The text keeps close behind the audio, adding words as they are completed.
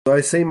So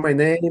I say my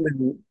name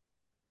and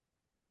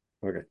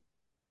okay.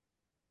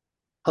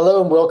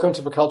 Hello and welcome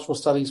to the Cultural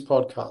Studies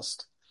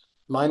Podcast.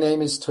 My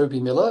name is Toby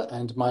Miller,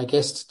 and my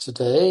guest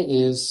today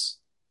is.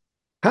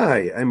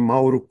 Hi, I'm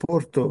Mauro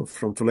Porto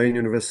from Tulane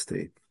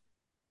University.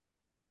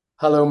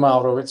 Hello,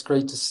 Mauro. It's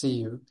great to see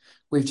you.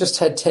 We've just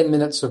had 10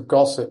 minutes of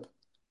gossip,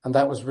 and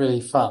that was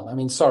really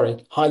fun.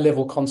 Sorry,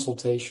 high-level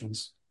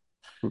consultations.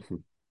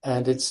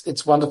 And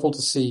it's wonderful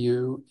to see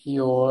you.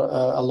 You're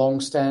a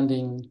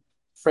long-standing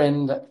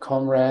friend,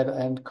 comrade,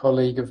 and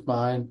colleague of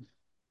mine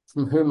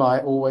from whom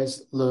I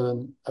always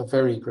learn a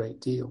very great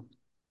deal.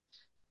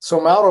 So,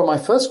 Mauro, my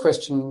first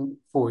question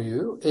for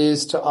you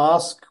is to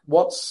ask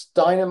what's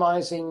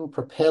dynamizing,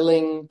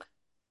 propelling,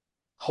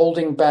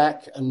 holding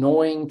back,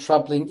 annoying,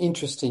 troubling,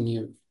 interesting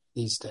you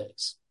these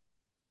days?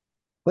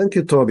 Thank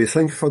you, Toby.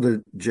 Thank you for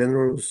the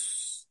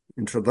generous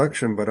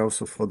introduction, but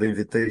also for the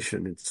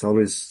invitation. It's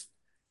always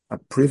a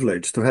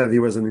privilege to have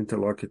you as an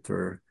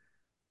interlocutor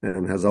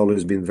and has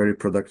always been very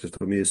productive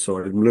to me. So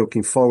I'm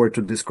looking forward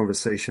to this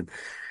conversation.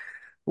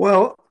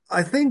 Well,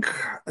 I think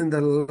in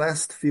the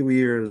last few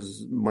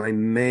years, my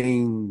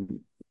main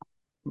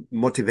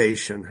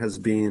motivation has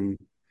been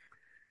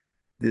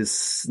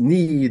this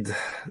need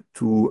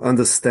to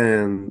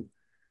understand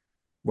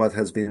what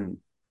has been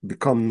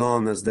become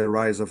known as the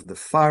rise of the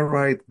far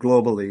right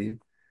globally,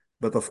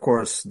 but of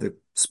course the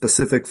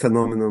specific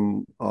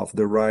phenomenon of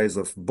the rise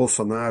of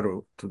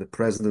Bolsonaro to the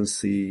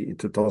presidency in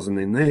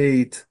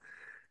 2008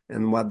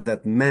 and what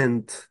that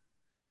meant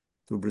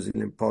to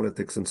Brazilian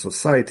politics and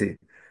society.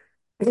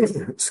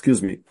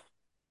 Excuse me.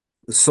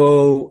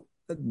 So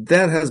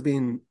that has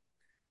been,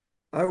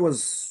 I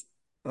was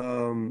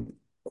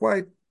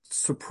quite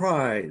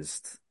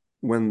surprised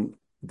when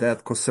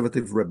that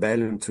conservative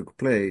rebellion took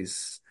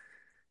place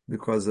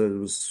because I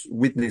was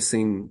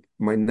witnessing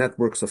my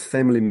networks of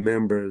family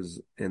members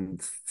and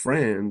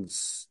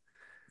friends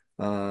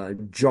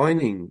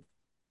joining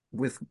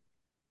with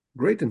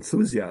great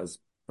enthusiasm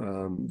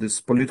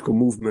this political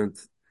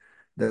movement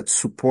that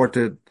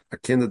supported a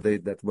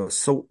candidate that was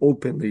so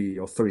openly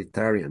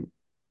authoritarian.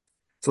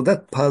 So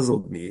that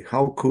puzzled me.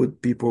 How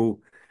could people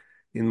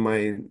in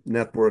my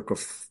network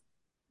of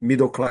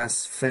middle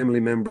class family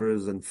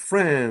members and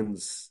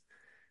friends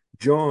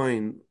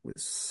join with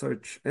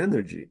such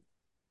energy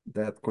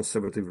that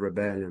conservative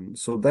rebellion?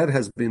 So that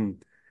has been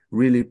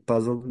really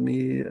puzzled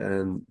me.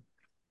 And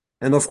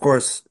of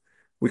course,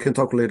 we can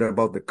talk later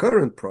about the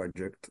current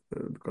project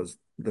because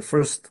the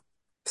first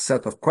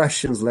set of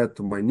questions led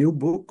to my new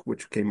book,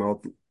 which came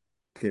out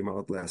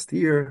last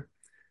year,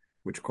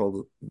 which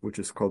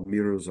is called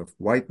Mirrors of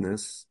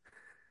Whiteness.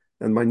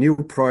 And my new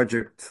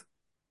project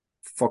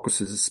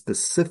focuses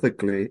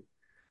specifically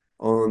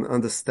on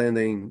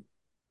understanding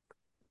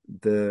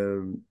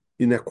the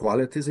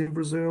inequalities in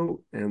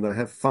Brazil. And I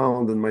have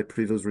found in my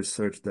previous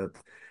research that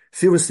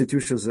few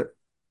institutions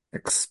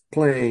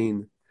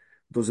explain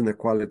those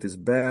inequalities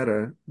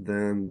better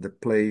than the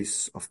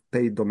place of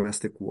paid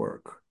domestic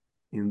work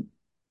in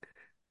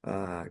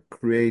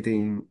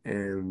creating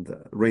and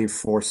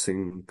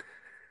reinforcing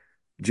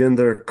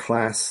gender,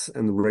 class,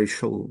 and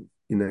racial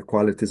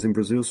inequalities in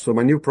Brazil. So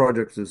my new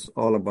project is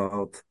all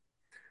about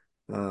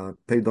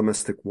paid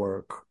domestic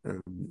work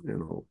and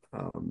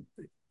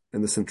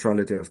and the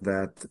centrality of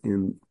that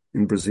in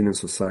Brazilian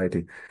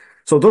society.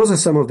 So those are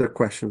some of the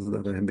questions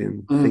that I have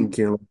been Mm,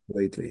 thinking about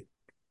lately.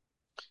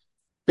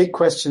 big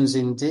questions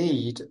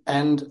indeed.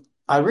 And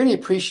I really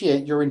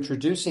appreciate your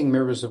introducing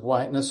Mirrors of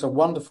Whiteness, a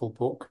wonderful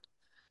book,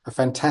 a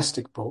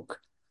fantastic book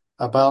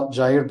about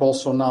Jair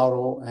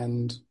Bolsonaro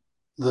and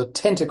the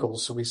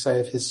tentacles, so we say,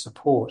 of his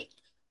support.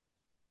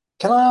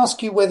 Can I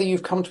ask you whether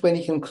you've come to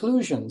any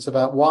conclusions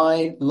about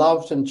why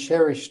loved and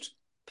cherished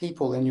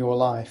people in your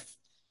life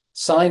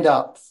signed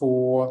up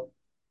for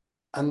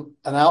an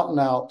out and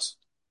out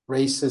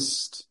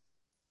racist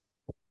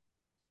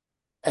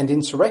and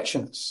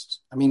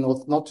insurrectionist? I mean,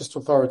 not just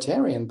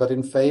authoritarian, but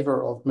in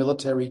favor of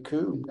military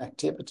coup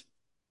activity.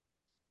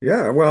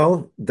 Yeah,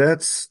 well,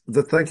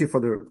 thank you for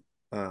the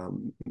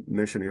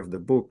mentioning of the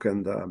book.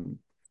 And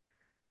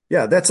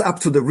yeah, that's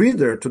up to the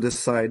reader to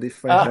decide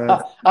if I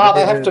have.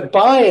 They have to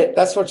buy it.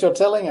 That's what you're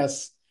telling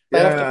us. They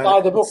have to Yeah,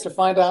 buy the book it's to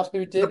find out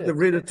who did up the it.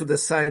 reader to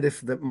decide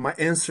if my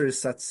answer is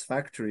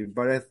satisfactory.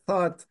 But I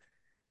thought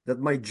that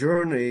my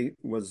journey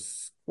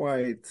was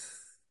quite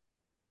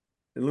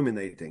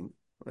illuminating.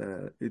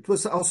 It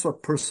was also a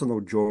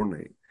personal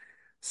journey.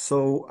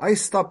 So I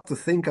stopped to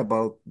think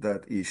about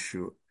that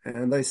issue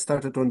and I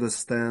started to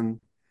understand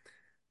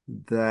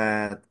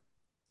that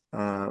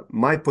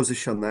my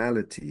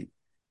positionality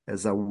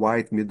as a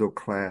white middle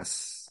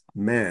class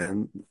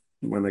man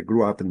when I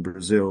grew up in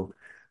Brazil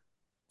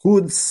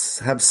could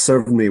have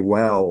served me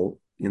well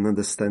in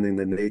understanding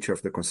the nature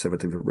of the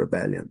conservative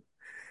rebellion.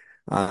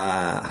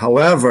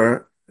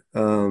 However,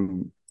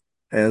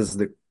 as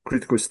the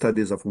critical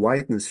studies of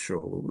whiteness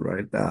show,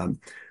 right,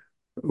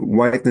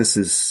 whiteness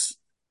is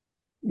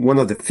one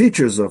of the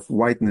features of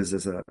whiteness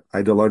as an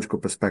ideological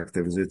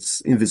perspective is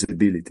its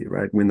invisibility,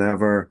 right? We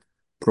never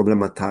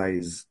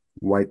problematize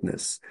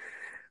whiteness.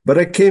 But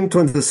I came to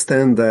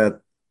understand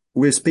that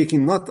we're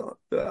speaking not,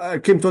 I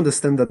came to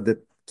understand that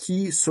the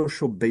key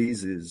social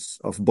basis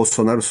of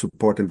Bolsonaro's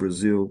support in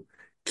Brazil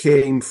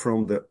came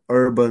from the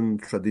urban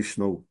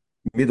traditional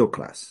middle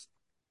class.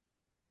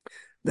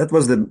 That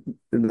was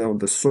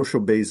the social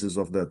basis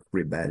of that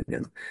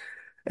rebellion.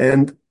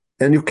 And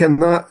you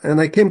cannot, and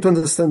I came to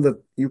understand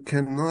that you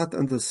cannot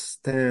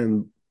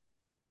understand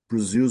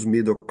Brazil's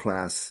middle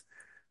class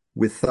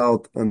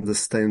without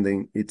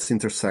understanding its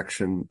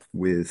intersection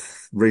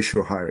with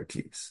racial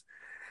hierarchies.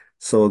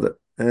 So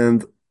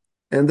and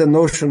the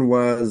notion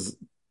was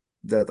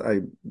that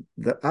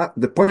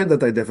the point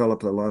that I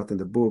developed a lot in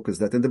the book is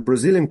that in the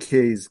Brazilian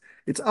case,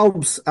 it's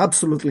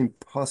absolutely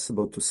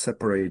impossible to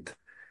separate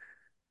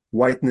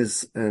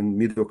whiteness and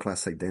middle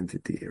class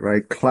identity,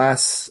 right?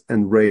 Class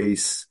and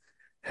race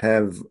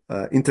have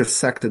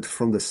intersected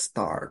from the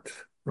start,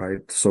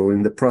 right? So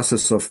in the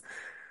process of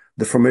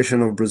the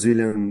formation of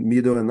Brazilian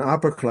middle and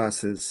upper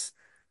classes,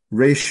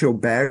 racial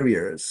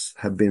barriers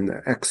have been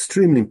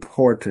extremely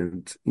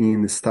important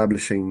in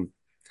establishing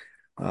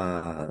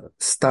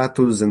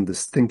status and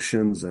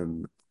distinctions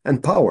and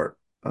power.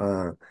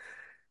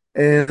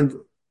 And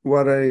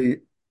what I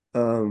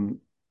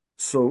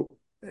so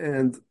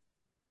and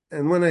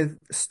and when I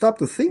stopped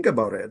to think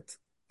about it,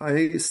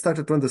 I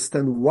started to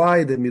understand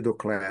why the middle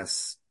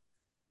class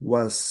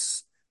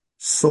was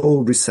so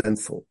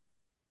resentful.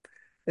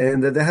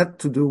 And that had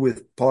to do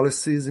with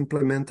policies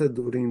implemented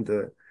during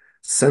the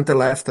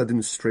center-left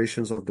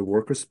administrations of the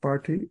Workers'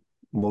 Party,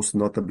 most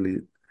notably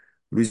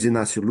Luiz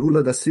Inácio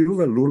Lula da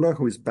Silva, Lula,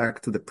 who is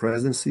back to the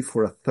presidency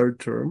for a third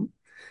term.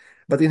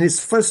 But in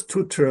his first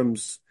two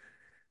terms,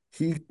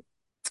 he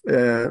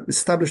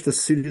established a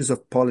series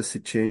of policy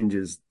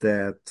changes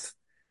that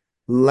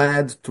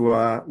led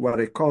to what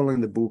I call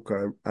in the book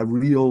a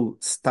real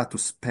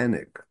status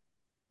panic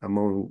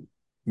among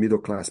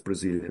middle-class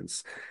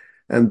Brazilians.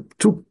 And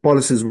two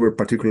policies were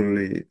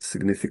particularly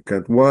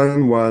significant.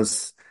 One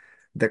was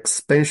the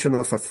expansion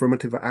of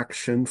affirmative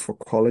action for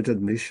college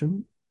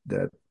admission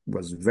that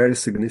was very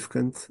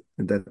significant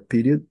in that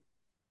period.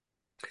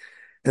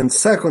 And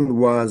second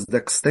was the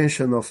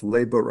extension of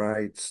labor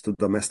rights to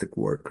domestic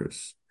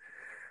workers.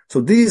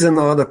 So these and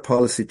other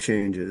policy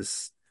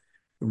changes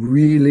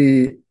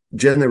really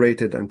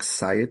generated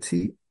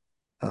anxiety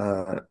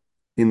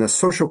in a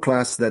social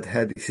class that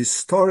had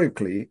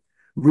historically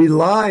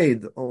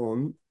relied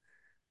on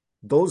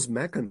those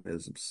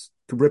mechanisms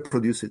to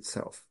reproduce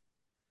itself.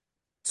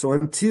 So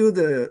until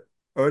the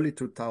early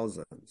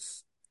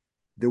 2000s,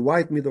 the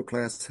white middle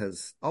class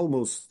has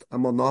almost a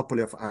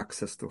monopoly of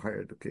access to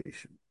higher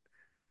education.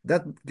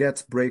 That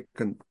gets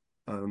broken,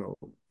 I don't know,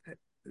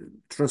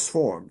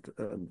 transformed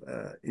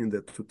in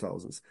the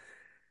 2000s.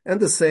 And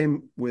the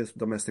same with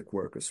domestic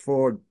workers.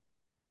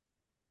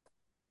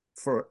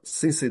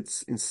 Since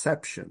its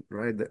inception,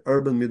 right, the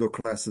urban middle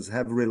classes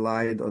have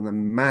relied on a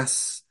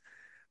mass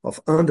of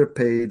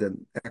underpaid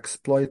and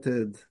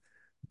exploited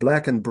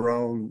Black and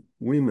brown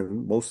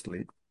women,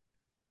 mostly,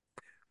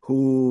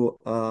 who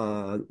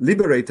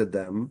liberated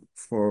them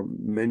for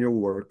manual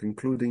work,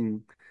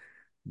 including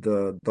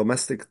the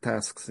domestic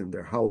tasks in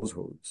their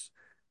households,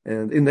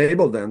 and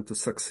enabled them to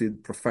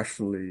succeed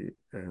professionally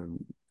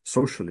and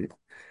socially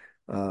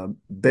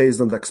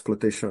based on the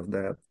exploitation of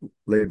that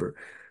labor.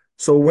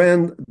 So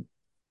when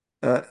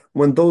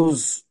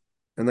those,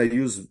 and I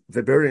use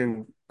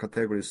Weberian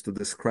categories to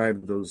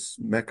describe those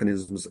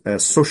mechanisms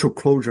as social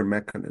closure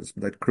mechanisms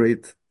that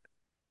create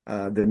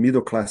the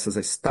middle class as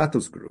a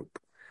status group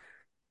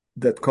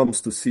that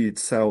comes to see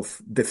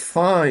itself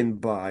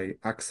defined by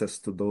access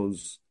to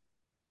those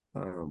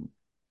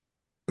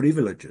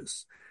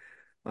privileges.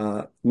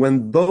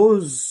 When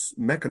those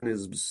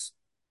mechanisms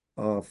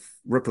of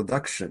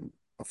reproduction,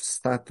 of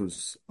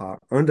status, are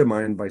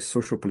undermined by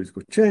social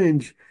political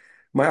change,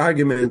 my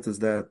argument is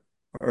that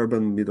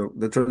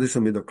the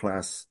traditional middle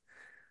class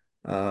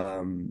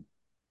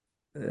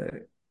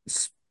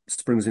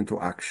springs into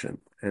action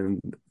and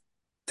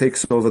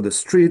takes over the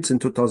streets in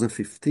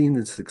 2015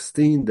 and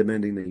 16,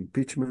 demanding the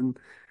impeachment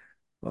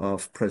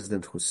of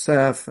President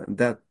Rousseff. And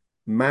that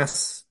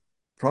mass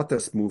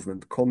protest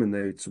movement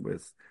culminates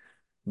with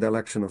the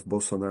election of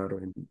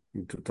Bolsonaro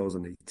in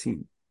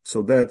 2018.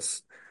 So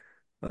that's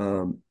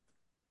a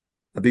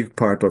big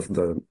part of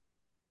the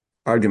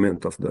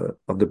argument of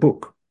the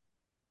book.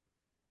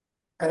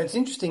 And it's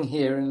interesting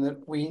here in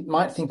that we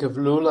might think of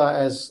Lula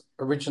as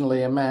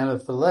originally a man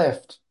of the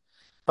left,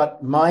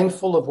 but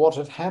mindful of what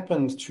had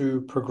happened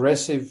to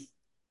progressive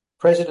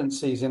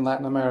presidencies in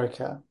Latin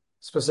America,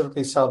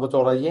 specifically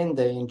Salvador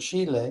Allende in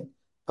Chile,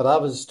 but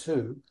others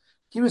too,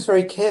 he was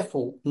very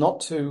careful not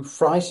to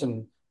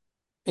frighten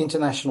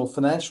international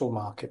financial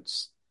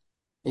markets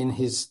in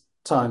his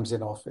times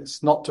in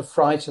office, not to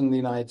frighten the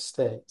United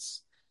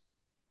States.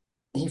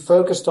 He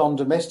focused on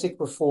domestic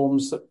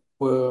reforms that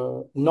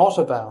were not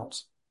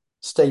about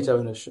state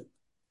ownership.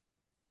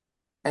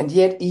 And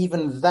yet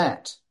even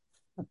that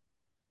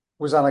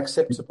was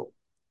unacceptable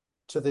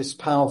to this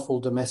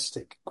powerful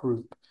domestic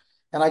group.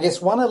 And I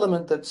guess one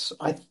element that's,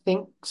 I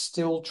think,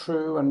 still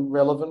true and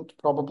relevant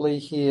probably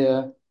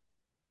here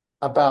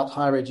about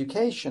higher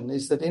education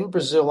is that in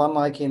Brazil,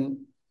 unlike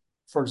in,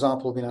 for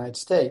example, the United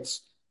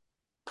States,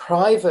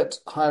 private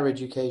higher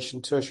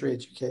education, tertiary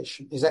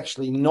education, is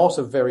actually not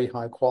of very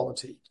high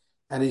quality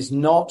and is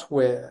not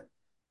where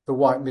the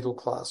white middle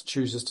class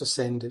chooses to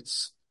send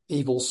its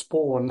evil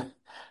spawn.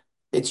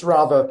 It's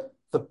rather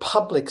the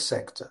public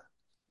sector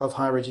of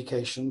higher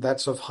education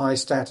that's of high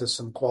status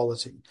and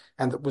quality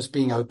and that was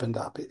being opened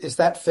up. Is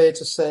that fair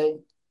to say?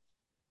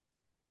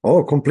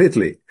 Oh,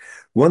 completely.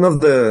 One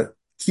of the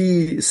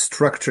key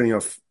structuring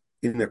of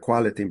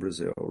inequality in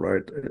Brazil,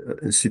 right?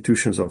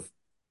 Institutions of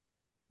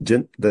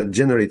that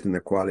generate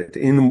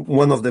inequality in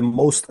one of the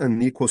most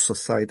unequal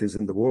societies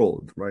in the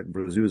world, right?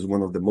 Brazil is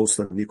one of the most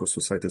unequal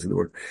societies in the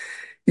world,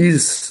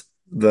 is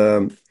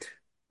the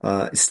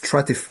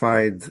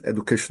stratified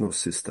educational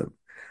system.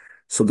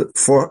 So that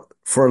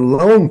for a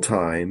long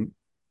time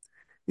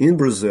in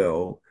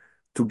Brazil,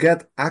 to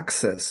get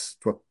access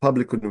to a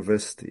public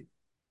university,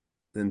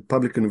 and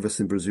public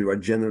universities in Brazil are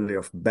generally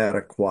of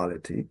better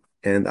quality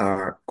and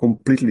are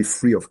completely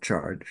free of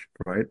charge,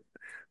 right?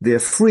 They are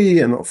free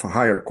and of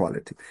higher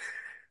quality.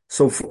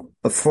 So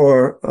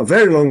for a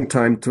very long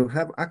time, to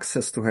have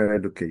access to higher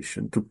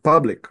education, to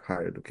public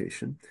higher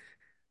education,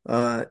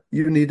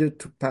 you needed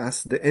to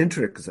pass the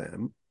entry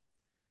exam.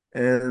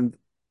 And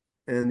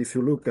if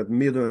you look at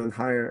middle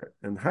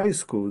and high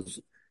schools,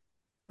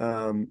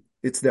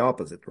 it's the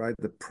opposite, right?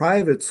 The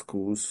private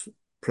schools,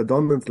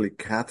 predominantly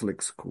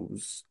Catholic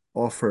schools,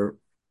 offer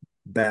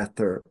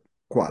better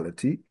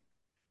quality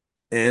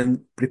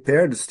and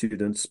prepare the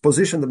students,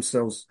 position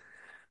themselves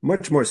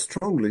much more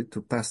strongly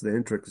to pass the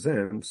entry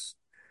exams.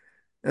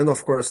 And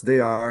of course, they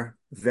are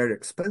very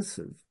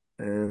expensive,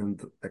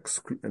 and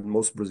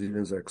most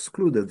Brazilians are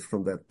excluded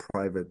from that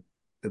private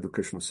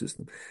educational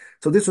system.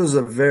 So this was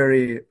a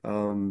very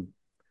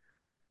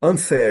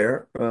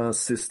unfair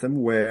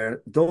system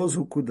where those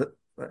who could,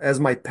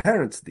 as my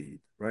parents did,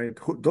 right,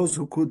 those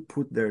who could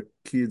put their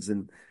kids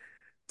in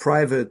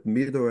private,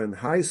 middle, and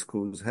high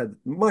schools had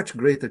much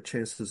greater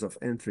chances of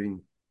entering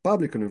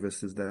public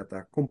universities that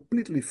are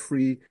completely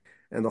free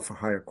and of a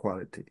higher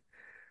quality.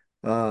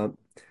 Uh,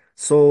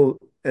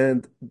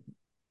 and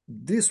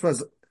this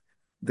was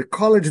the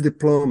college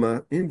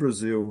diploma in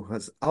Brazil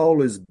has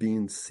always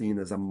been seen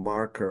as a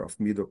marker of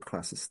middle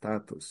class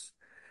status.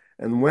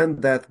 And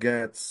when that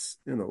gets,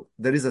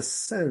 there is a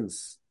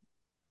sense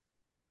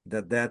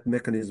that that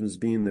mechanism is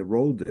being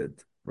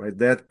eroded, right?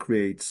 That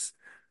creates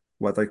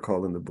what I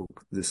call in the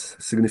book this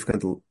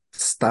significant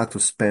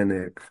status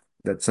panic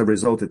that's a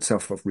result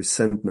itself of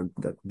resentment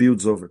that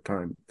builds over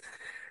time.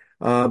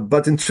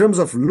 But in terms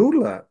of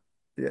Lula,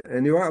 yeah,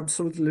 and you are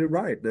absolutely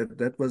right,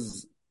 that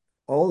was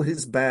all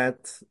his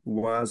bet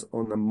was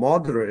on a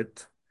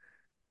moderate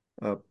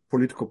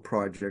political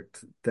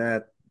project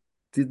that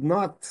did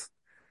not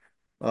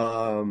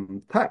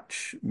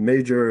touch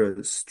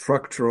major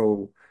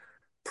structural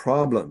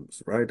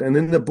problems, right? And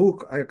in the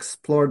book, I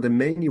explore the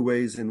many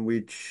ways in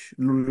which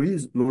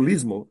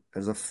Lulismo,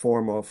 as a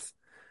form of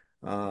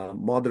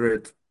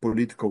moderate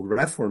political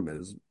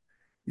reformism,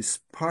 is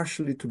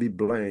partially to be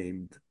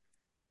blamed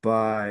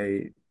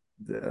by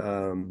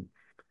the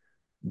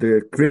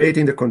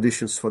creating the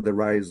conditions for the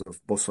rise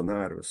of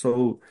Bolsonaro.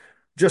 So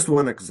just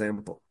one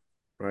example,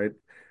 right?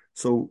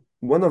 So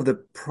one of the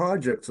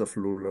projects of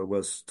Lula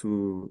was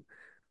to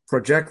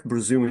project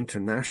Brazil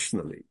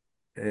internationally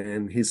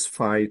and his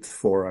fight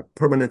for a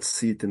permanent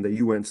seat in the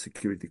UN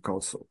Security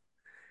Council.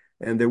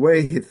 And the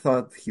way he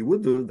thought he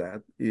would do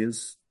that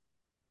is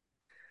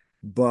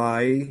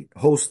by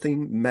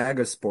hosting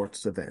mega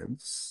sports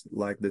events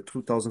like the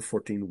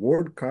 2014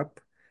 World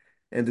Cup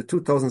and the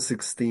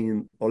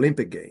 2016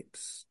 Olympic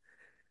Games.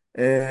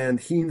 And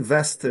he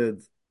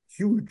invested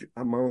huge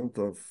amount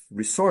of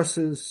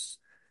resources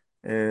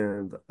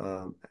and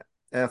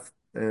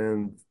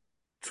and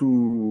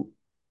to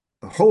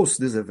host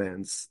these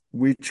events,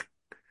 which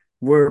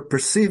were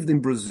perceived in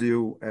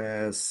Brazil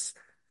as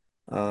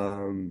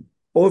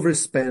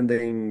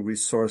overspending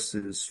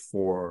resources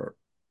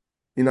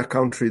in a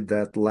country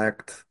that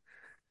lacked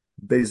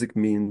basic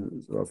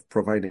means of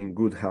providing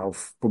good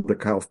health,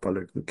 public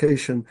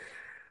education.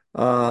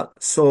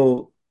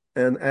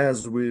 And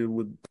as we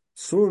would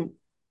soon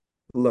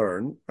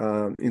learn,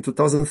 in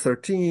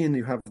 2013,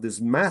 you have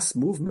this mass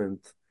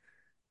movement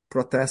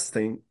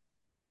protesting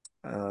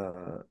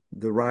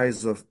the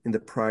rise in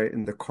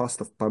the cost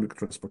of public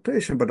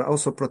transportation, but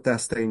also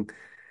protesting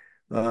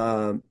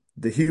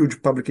the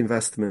huge public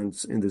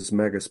investments in these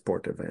mega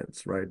sport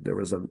events, right? There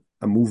was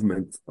a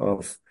movement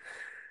of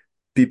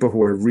people who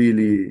were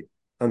really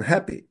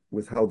unhappy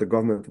with how the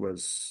government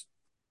was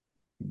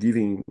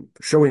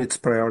showing its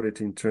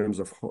priority in terms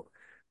of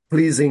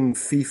pleasing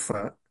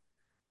FIFA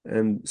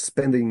and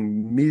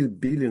spending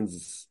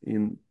billions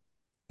in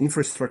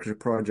infrastructure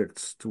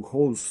projects to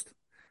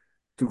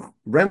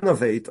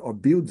renovate or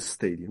build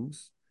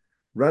stadiums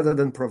rather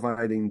than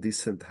providing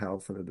decent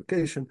health and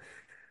education.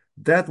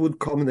 That would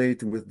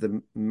culminate with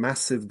the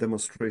massive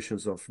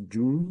demonstrations of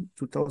June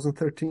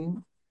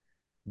 2013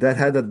 that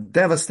had a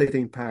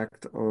devastating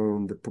impact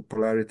on the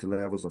popularity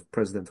levels of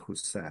President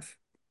Rousseff.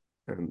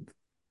 and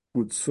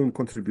would soon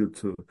contribute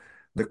to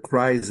the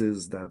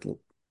crisis that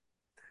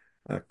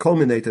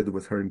culminated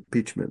with her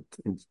impeachment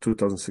in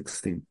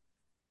 2016.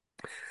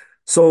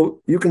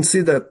 So you can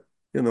see that,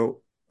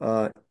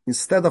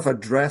 instead of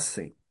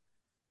addressing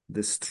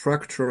the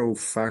structural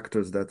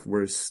factors that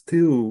were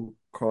still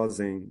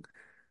causing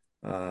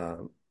uh,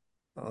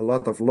 a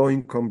lot of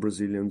low-income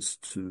Brazilians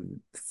to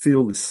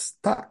feel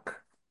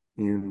stuck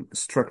in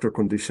structural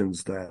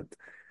conditions that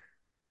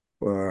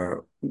uh,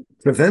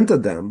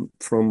 prevented them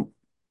from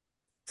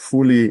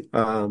fully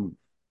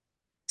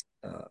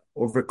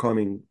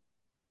overcoming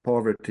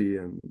poverty.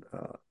 And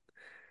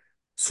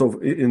so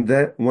in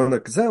that, one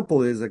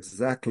example is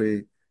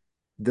exactly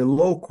the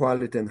low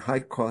quality and high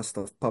cost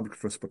of public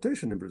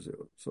transportation in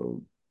Brazil.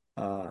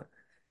 Uh,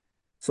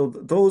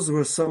 those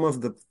were some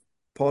of the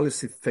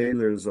policy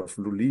failures of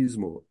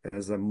Lulismo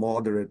as a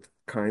moderate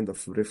kind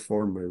of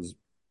reformers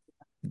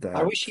I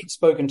that, wish he'd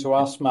spoken to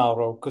us,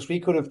 Mauro, because we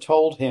could have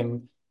told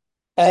him,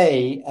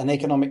 A, an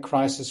economic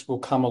crisis will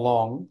come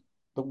along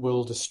that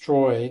will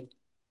destroy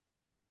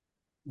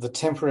the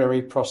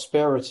temporary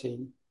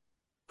prosperity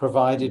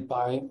provided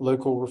by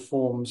local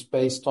reforms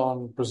based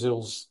on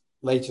Brazil's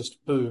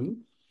latest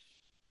boom.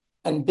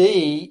 And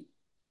B,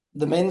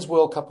 the Men's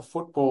World Cup of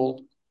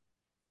Football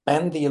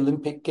and the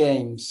Olympic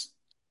Games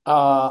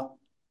are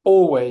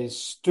always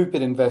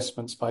stupid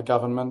investments by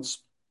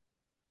governments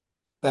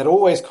that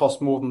always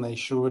cost more than they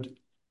should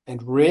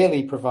and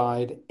rarely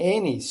provide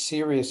any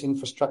serious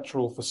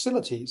infrastructural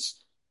facilities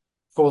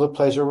for the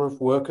pleasure of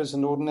workers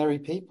and ordinary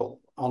people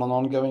on an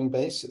ongoing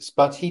basis.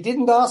 But he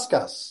didn't ask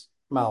us,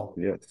 Mal.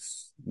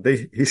 yes,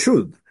 he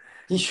should.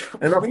 He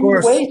should, And of we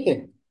were course,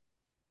 waiting.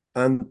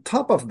 on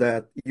top of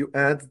that, you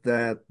add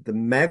that the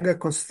mega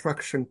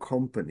construction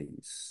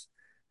companies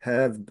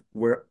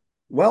were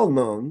well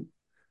known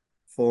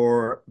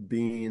for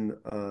being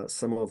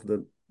some of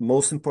the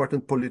most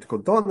important political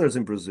donors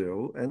in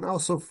Brazil, and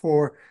also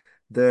for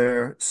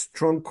their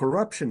strong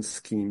corruption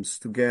schemes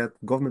to get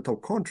governmental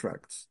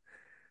contracts.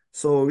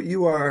 So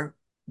you are,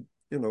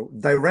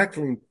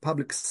 directly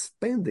public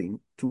spending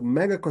to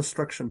mega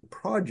construction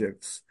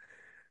projects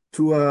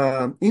to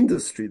an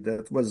industry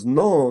that was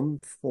known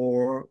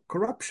for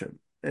corruption.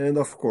 And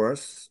of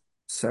course,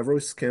 several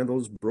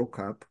scandals broke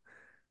up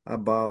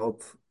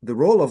about the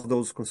role of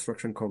those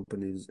construction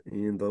companies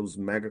in those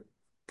mega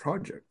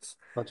projects.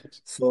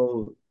 Projects.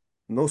 So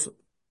no,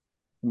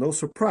 no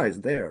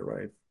surprise there,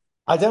 right?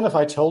 I don't know if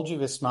I told you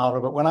this,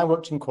 Mauro, but when I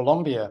worked in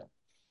Colombia,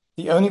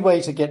 the only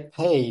way to get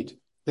paid,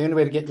 the only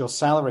way to get your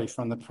salary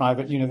from the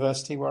private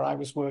university where I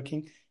was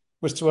working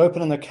was to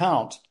open an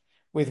account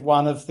with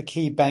one of the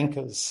key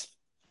bankers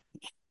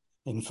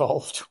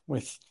involved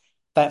with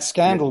that Yeah,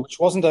 scandal, which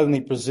wasn't only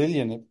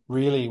Brazilian, it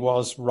really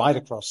was right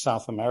across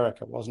South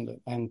America, wasn't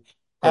it? And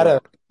at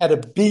a correct. at a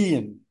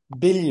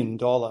billion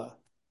dollar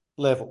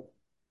level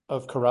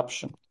of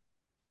corruption.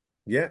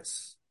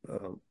 Yes.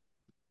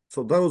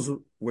 So those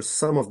were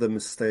some of the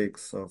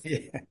mistakes of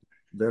Yeah.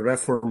 the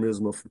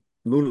reformism of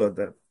Lula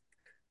that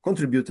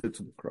contributed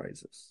to the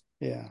crisis.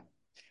 Yeah.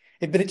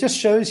 But it just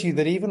shows you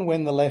that even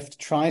when the left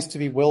tries to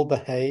be well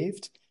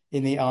behaved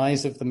in the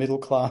eyes of the middle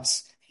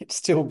class, it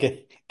still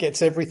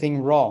gets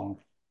everything wrong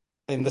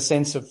in the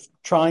sense of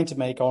trying to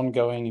make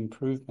ongoing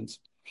improvements.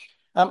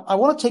 I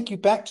want to take you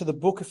back to the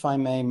book, if I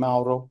may,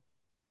 Mauro.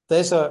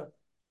 There's a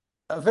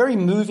very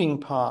moving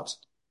part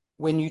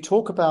when you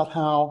talk about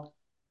how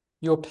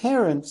your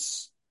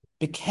parents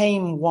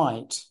became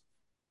white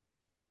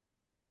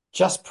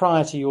just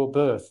prior to your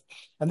birth.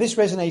 And this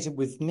resonated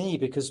with me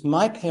because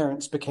my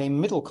parents became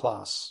middle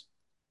class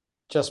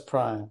just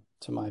prior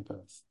to my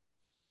birth.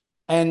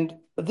 And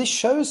this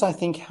shows, I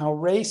think, how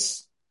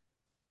race,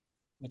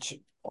 which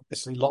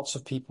obviously lots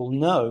of people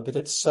know, but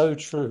it's so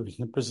true in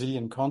the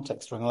Brazilian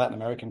context or in the Latin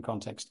American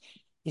context,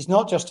 is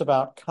not just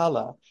about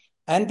color,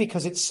 and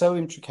because it's so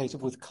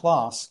intricated with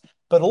class,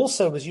 but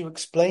also, as you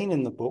explain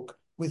in the book,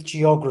 with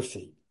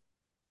geography.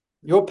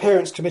 Your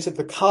parents committed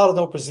the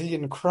cardinal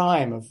Brazilian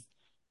crime of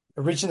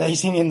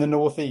originating in the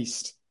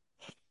Northeast,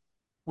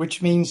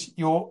 which means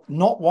you're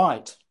not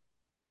white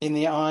in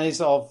the eyes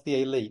of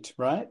the elite,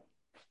 right?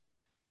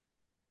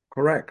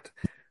 Correct.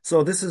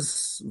 So this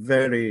is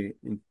very,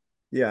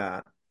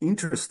 yeah,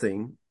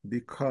 interesting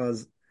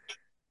because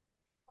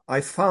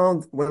I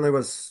found when I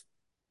was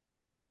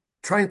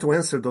trying to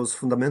answer those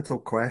fundamental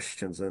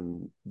questions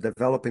and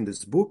developing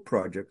this book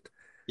project,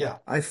 Yeah.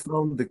 I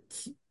found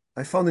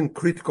in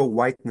critical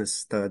whiteness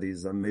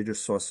studies a major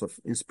source of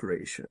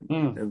inspiration.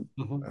 Mm. And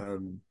Hmm.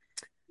 um,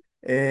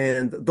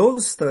 and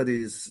those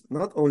studies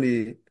not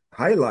only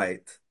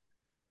highlight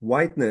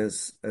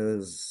whiteness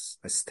as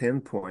a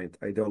standpoint,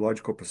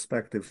 ideological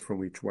perspective from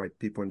which white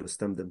people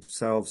understand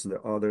themselves, the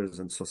others,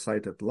 and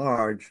society at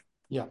large,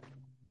 Yeah.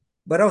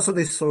 but also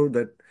they show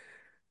that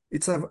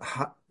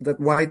that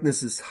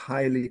whiteness is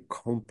highly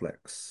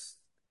complex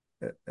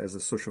as a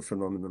social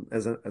phenomenon,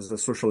 as a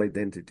social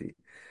identity.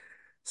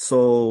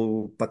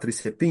 So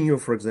Patricia Pinho,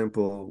 for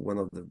example, one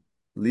of the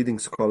leading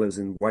scholars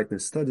in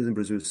whiteness studies in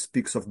Brazil,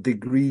 speaks of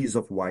degrees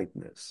of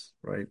whiteness,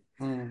 right?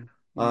 Mm.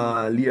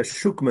 Mm, Leah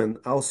Schuckman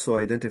also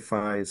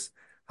identifies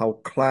how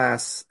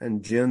class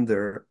and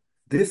gender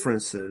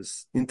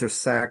differences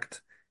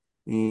intersect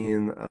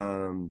in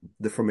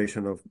the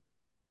formation of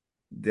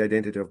the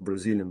identity of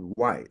Brazilian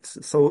whites.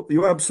 So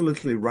you're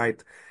absolutely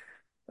right.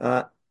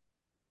 Uh,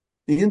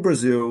 in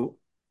Brazil,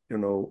 you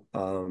know,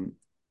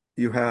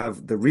 you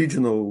have the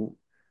regional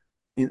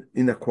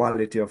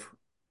inequality of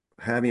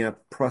having a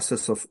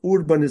process of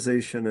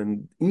urbanization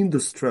and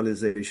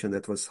industrialization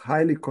that was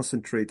highly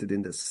concentrated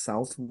in the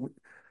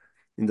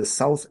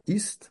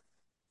southeast,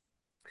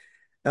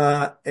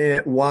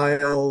 and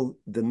while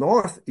the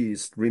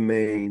northeast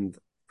remained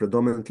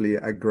predominantly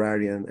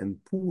agrarian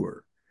and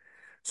poor.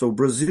 So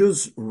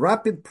Brazil's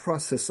rapid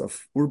process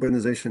of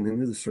urbanization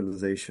and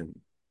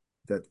industrialization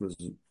that was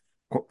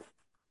co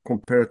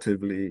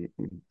comparatively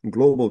in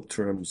global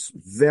terms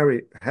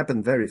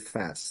happened very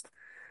fast.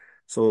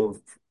 So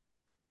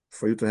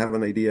for you to have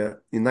an idea,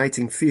 in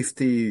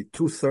 1950,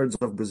 two-thirds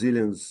of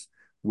Brazilians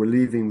were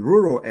living in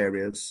rural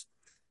areas.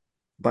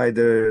 By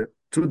the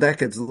 2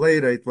 decades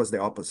later, it was the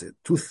opposite.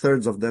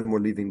 Two-thirds of them were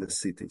living in the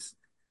cities.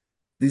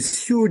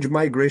 This huge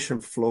migration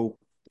flow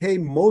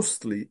came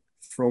mostly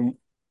from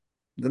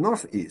the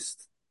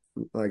Northeast,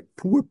 like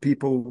poor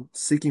people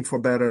seeking for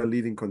better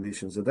living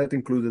conditions. And that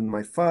included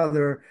my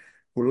father,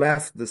 who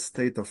left the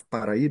state of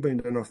Paraíba in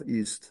the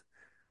Northeast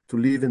to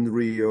live in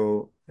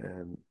Rio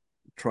and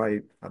try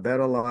a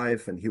better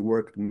life. And he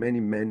worked many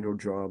manual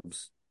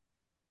jobs.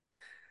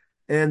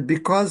 And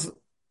because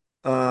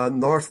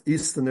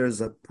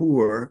Northeasterners are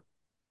poor,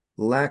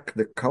 lack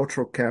the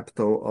cultural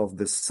capital of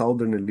the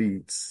Southern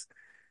elites,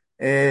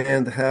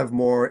 and have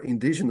more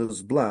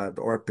indigenous blood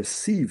or are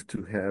perceived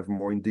to have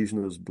more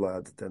indigenous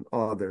blood than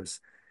others,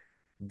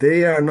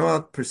 they are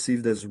not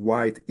perceived as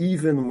white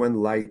even when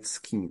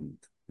light-skinned,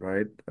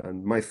 right?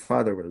 And my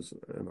father was,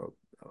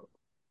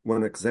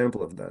 one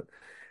example of that,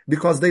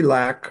 because they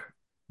lack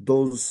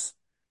those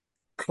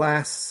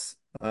class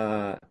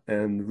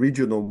and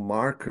regional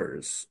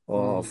markers mm,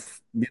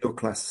 of middle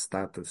class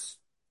status.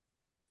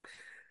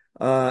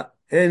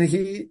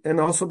 And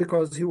also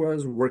because he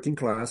was working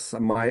class,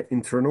 my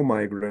internal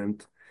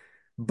migrant.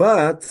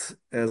 But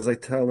as I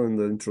tell in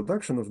the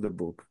introduction of the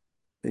book,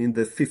 in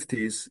the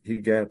 50s, he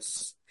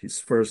gets his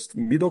first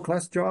middle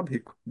class job. He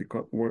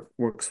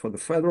works for the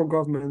federal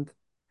government,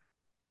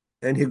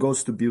 and he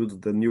goes to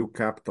build the new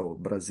capital,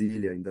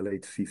 Brasilia, in the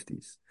late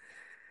 50s.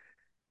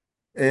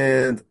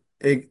 And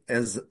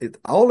as it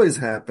always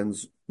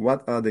happens,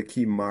 what are the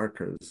key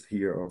markers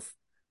here of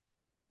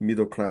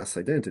middle class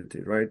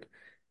identity, right?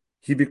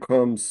 He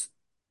becomes,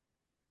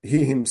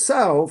 he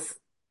himself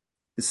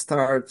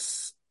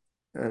starts,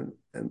 and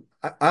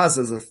us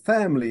as a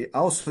family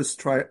also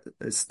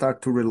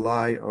start to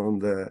rely on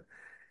the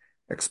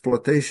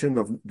exploitation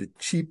of the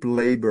cheap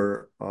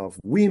labor of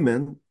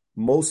women,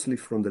 mostly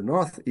from the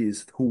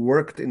Northeast, who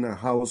worked in a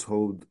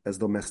household as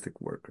domestic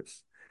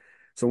workers.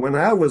 So when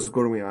I was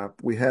growing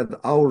up, we had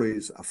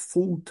always a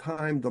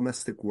full-time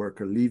domestic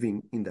worker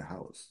living in the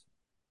house,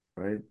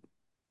 right?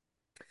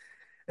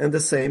 And the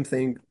same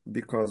thing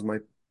because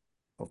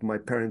of my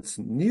parents'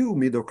 new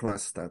middle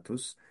class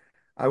status,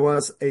 I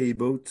was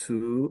able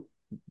to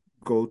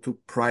go to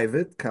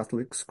private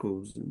Catholic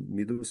schools,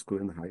 middle school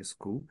and high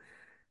school.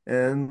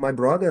 And my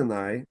brother and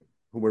I,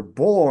 who were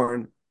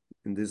born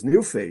in this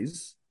new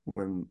phase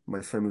when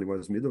my family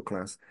was middle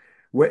class,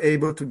 were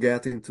able to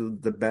get into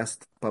the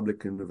best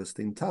public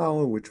university in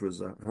town, which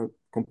was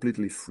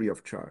completely free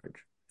of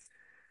charge,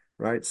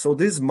 right? So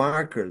these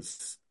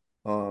markers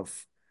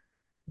of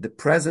the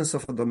presence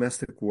of a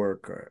domestic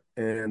worker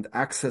and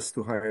access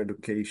to higher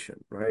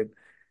education, right,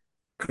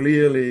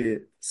 clearly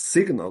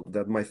signaled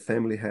that my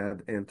family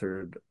had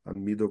entered a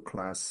middle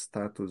class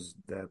status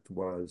that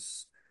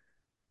was,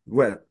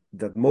 well,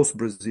 that most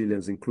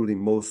Brazilians,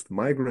 including most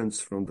migrants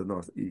from the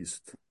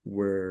Northeast,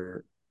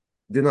 did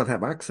not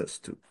have access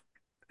to.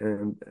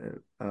 And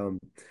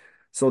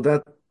so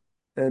that,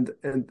 and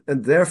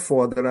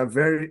therefore, there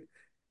are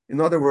in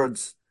other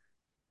words,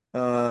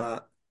 uh,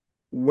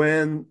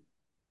 when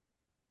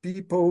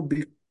people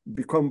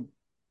become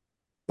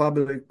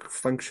public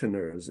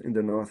functionaries in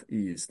the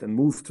Northeast and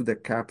move to the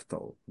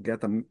capital,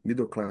 get a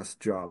middle class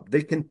job,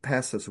 they can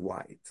pass as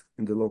white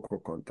in the local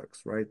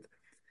context, right?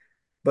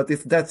 But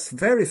if that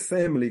very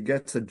family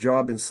gets a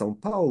job in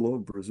São Paulo,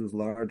 Brazil's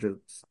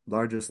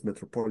largest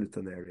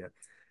metropolitan area,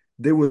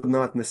 they will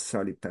not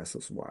necessarily pass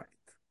as white,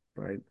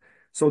 right?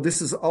 So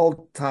this is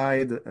all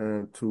tied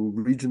to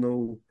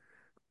regional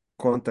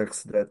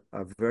contexts that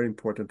are very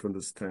important to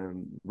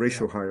understand yeah,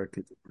 racial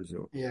hierarchies in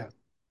Brazil. yeah.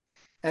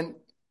 And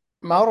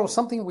Mauro,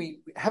 something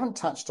we haven't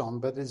touched on,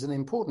 but is an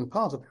important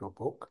part of your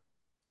book,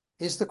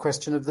 is the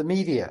question of the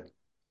media.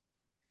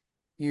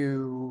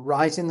 You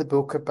write in the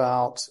book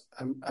about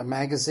a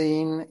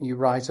magazine, you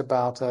write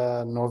about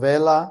a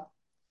novella,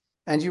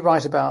 and you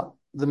write about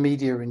the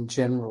media in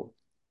general,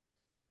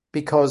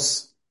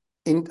 because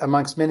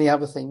amongst many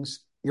other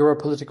things, you're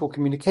a political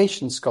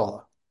communication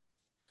scholar.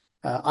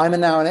 I'm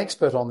now an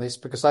expert on this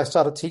because I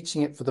started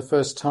teaching it for the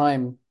first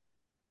time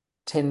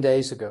 10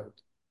 days ago.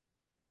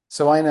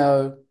 So I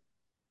know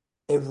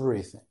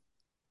everything.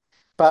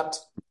 But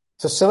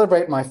to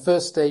celebrate my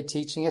first day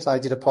teaching it, I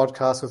did a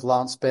podcast with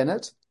Lance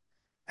Bennett,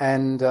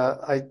 and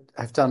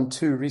I've done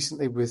two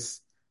recently with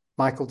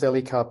Michael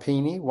Deli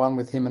Carpini, one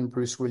with him and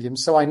Bruce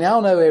Williams. So I now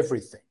know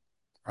everything,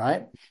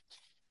 right?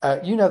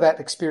 You know that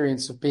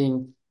experience of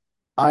being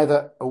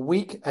either a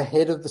week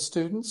ahead of the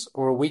students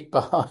or a week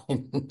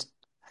behind.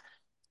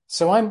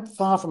 So I'm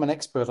far from an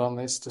expert on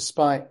this,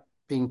 despite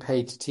being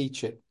paid to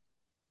teach it.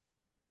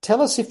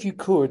 Tell us, if you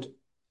could,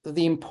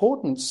 the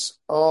importance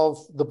of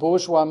the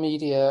bourgeois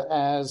media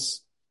as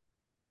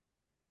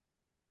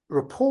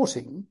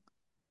reporting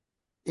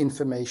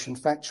information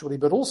factually,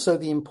 but also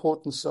the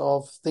importance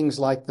of things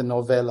like the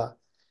novella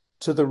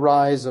to the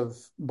rise of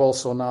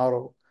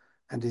Bolsonaro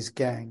and his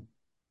gang.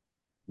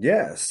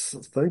 Yes,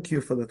 thank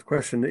you for that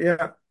question.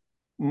 Yeah,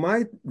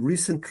 my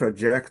recent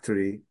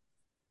trajectory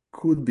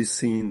could be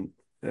seen.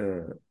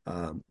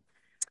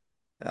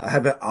 I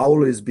have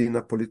always been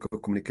a political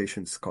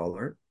communication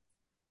scholar,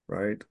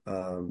 right?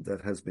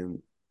 That has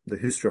been the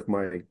history of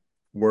my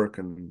work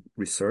and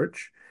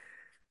research.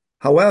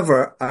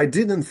 However, I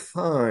didn't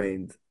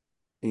find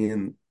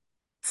in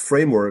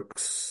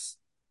frameworks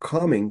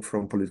coming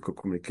from political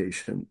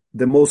communication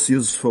the most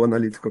useful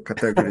analytical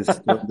categories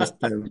to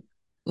understand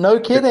No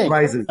the kidding.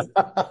 crisis.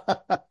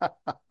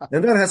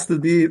 And that has to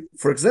be,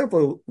 for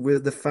example,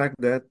 with the fact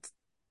that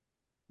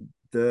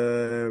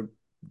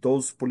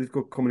those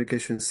political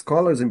communication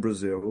scholars in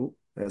Brazil,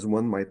 as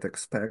one might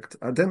expect,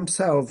 are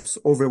themselves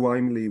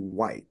overwhelmingly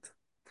white.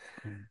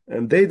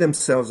 And they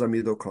themselves are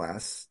middle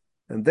class,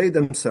 and they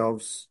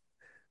themselves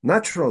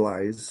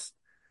naturalize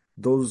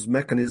those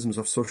mechanisms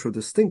of social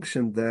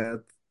distinction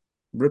that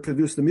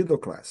reproduce the middle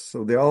class.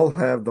 So they all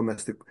have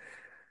domestic,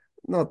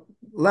 not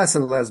less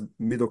and less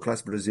middle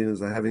class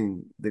Brazilians are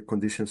having the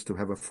conditions to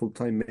have a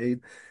full-time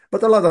maid,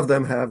 but a lot of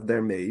them have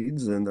their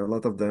maids, and a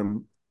lot of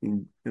them,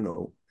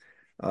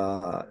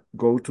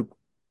 go to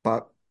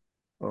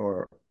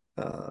or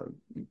uh,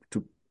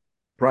 to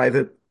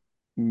private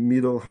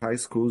middle high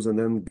schools and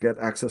then get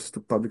access to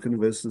public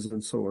universities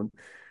and so on.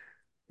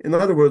 In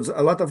other words,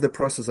 a lot of the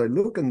process I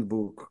look in the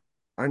book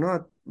are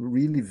not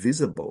really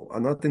visible,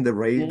 are not in the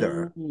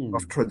radar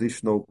of Mm.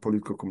 traditional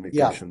political Yeah,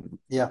 communication.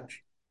 yeah.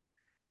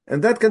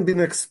 And that can be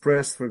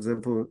expressed, for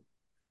example,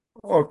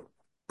 or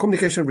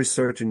communication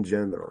research in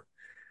general.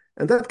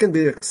 And that can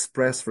be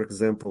expressed, for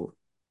example,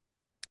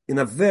 in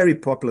a very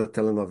popular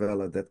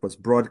telenovela that was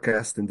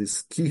broadcast in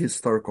this key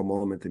historical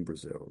moment in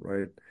Brazil,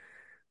 right?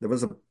 There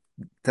was a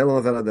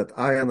telenovela that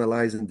I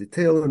analyze in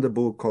detail in the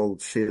book called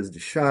Cheias de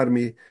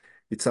Charme.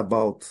 It's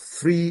about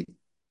three.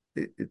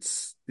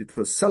 It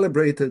was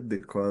celebrated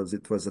because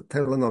it was a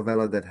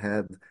telenovela that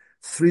had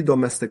three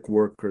domestic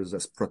workers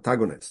as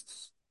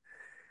protagonists.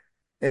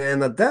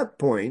 And at that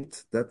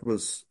point, that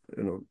was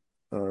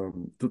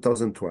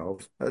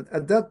 2012.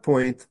 At that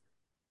point,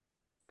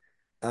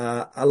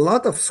 a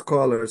lot of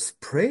scholars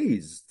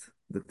praised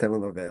the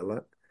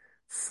telenovela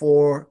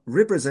for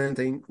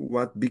representing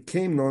what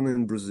became known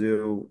in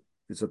Brazil.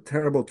 It's a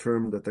terrible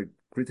term that I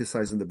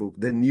criticize in the book,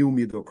 the new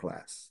middle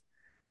class.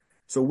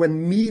 So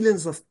when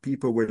millions of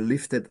people were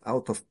lifted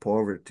out of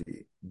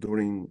poverty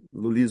during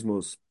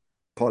Lulismo's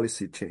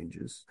policy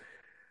changes,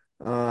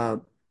 uh,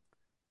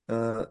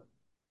 uh,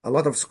 a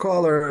lot of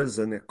scholars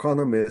and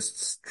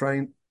economists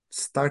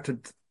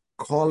started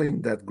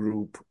calling that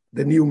group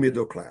the new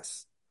middle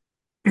class.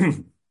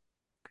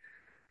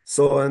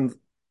 So,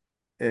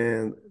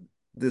 and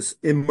this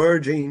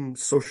emerging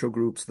social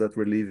groups that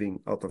were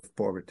living out of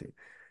poverty.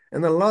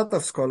 And a lot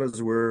of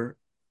scholars were,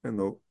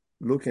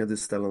 looking at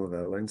this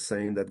telenovela and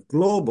saying that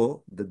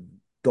Globo, the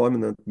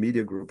dominant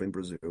media group in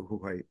Brazil,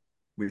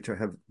 which I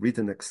have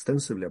written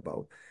extensively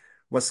about,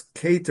 was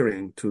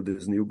catering to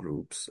these new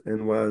groups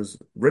and was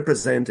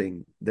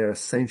representing their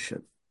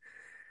ascension.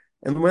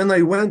 And when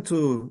I went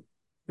to,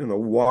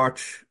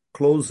 watch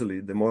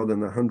closely the more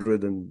than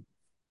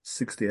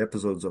 160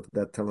 episodes of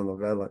that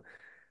telenovela,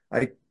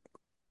 I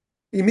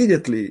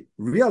immediately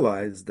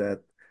realized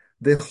that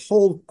the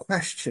whole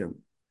question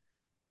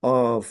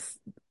of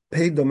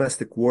paid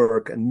domestic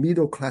work and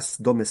middle class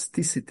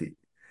domesticity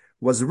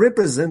was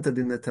represented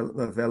in the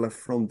telenovela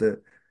from the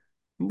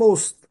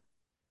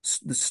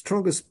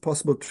strongest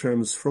possible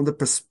terms from the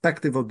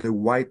perspective of the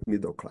white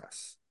middle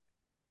class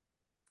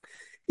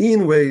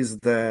in ways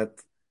that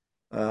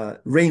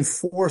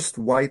reinforced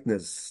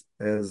whiteness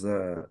as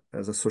a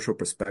social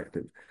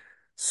perspective.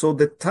 So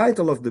the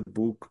title of the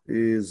book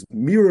is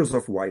Mirrors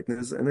of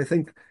Whiteness, and I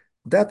think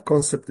that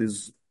concept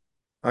is,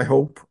 I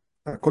hope,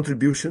 a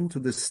contribution to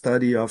the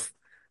study of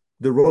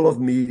the role of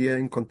media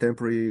in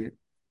contemporary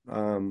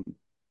um,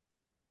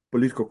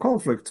 political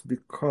conflict,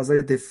 because I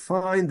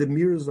define the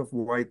mirrors of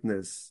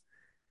whiteness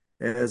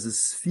as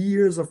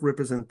spheres of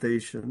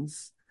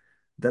representations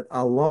that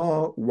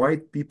allow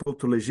white people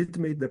to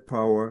legitimate their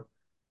power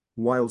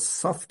while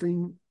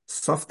softening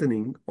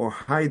or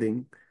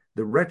hiding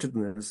the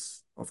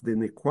wretchedness of the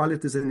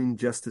inequalities and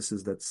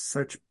injustices that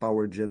such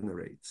power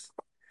generates.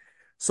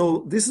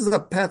 So this is a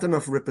pattern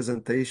of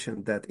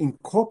representation that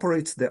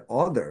incorporates the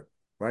other,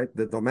 right?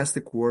 The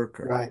domestic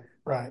worker, Right.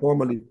 Right.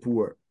 formerly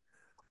poor,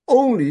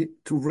 only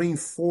to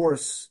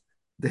reinforce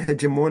the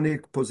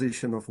hegemonic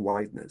position of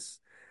whiteness.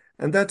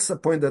 And that's a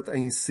point that I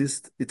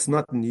insist, it's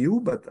not new,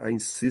 but I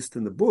insist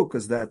in the book,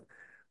 is that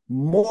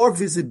more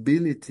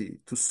visibility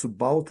to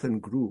subaltern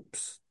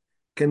groups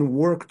can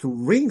work to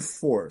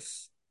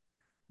reinforce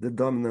the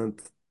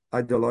dominant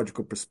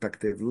ideological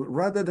perspective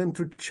rather than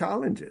to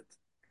challenge it.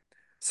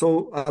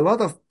 So a lot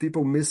of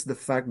people miss the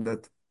fact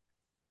that,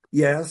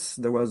 yes,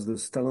 there was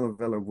this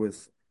telenovela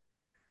with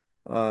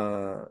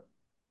uh,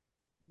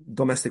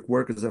 domestic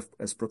workers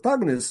as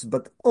protagonists,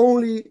 but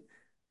only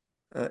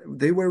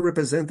they were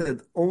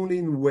represented only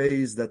in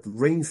ways that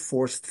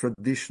reinforced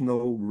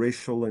traditional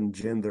racial and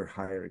gender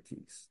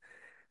hierarchies,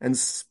 and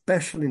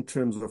especially in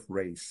terms of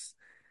race.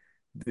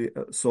 I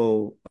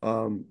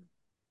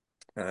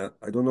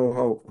don't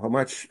know how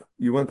much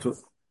you want to,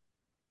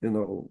 you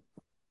know,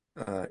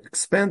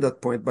 expand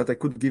that point, but I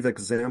could give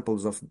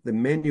examples of the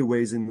many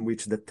ways in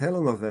which the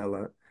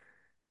telenovela,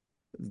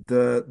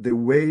 the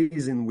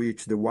ways in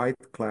which the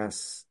white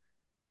class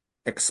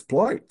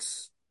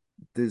exploits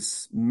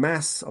this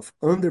mass of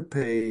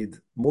underpaid,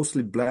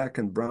 mostly black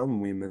and brown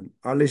women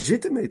are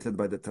legitimated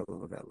by the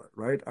telenovela,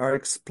 right? Are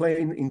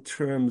explained in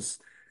terms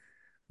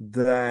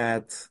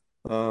that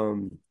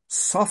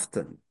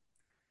soften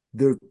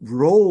the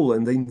role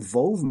and the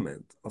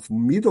involvement of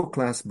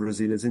middle-class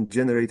Brazilians in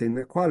generating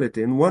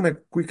inequality. And one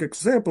quick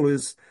example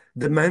is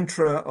the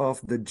mantra of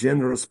the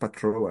generous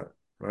patroa,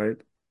 right?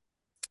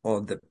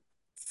 Or the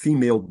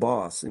female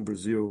boss in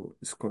Brazil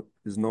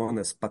is known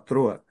as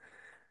patroa.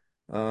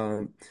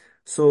 Um,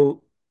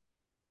 so,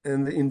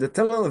 and in the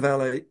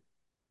telenovela,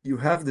 you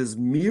have these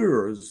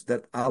mirrors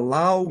that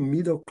allow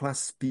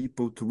middle-class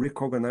people to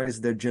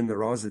recognize their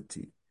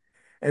generosity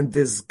and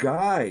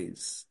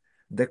disguise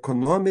the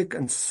economic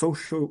and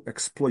social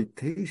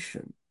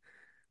exploitation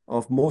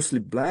of mostly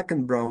black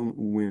and brown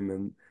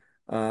women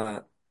uh,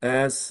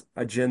 as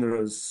a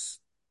generous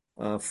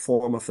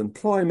form of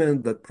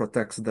employment that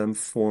protects them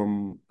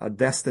from a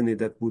destiny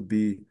that would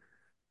be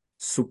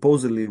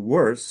supposedly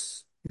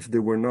worse if they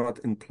were not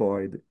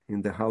employed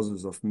in the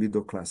houses of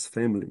middle-class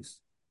families.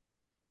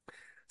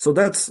 So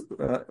that's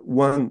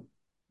one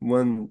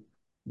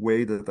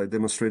way that I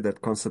demonstrate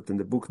that concept in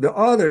the book. The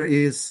other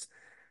is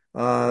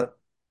uh,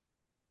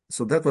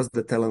 so that was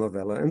the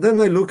telenovela. And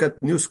then I look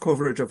at news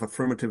coverage of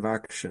affirmative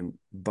action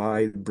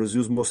by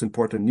Brazil's most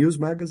important news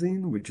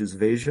magazine, which is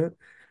Veja.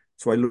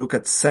 So I look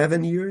at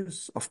 7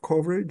 years of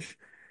coverage.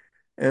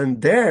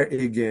 And there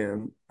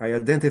again, I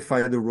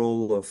identify the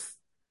role of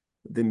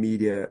the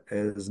media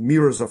as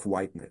mirrors of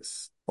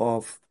whiteness,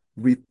 of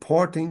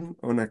reporting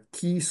on a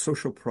key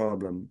social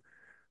problem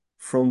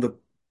from the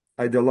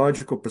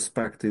ideological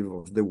perspective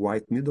of the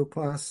white middle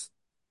class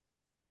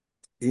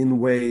in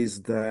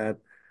ways that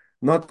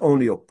not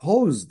only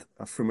opposed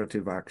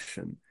affirmative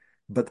action,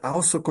 but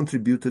also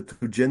contributed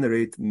to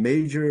generate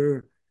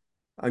major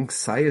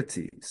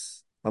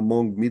anxieties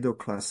among middle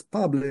class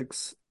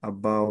publics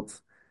about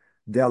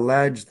the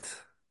alleged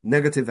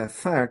negative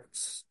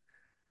effects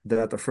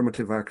that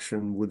affirmative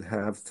action would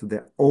have to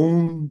their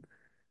own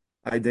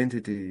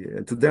identity,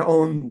 to their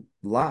own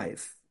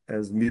life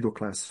as middle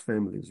class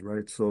families,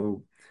 right?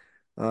 So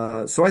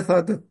I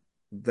thought that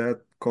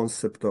that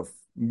concept of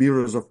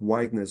mirrors of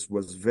whiteness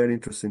was very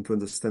interesting to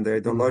understand the Mm.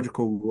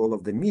 ideological role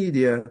of the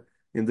media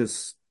in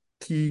this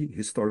key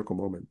historical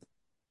moment.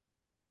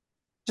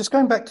 Just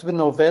going back to the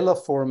novella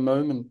for a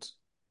moment,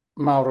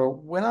 Mauro,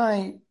 when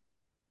I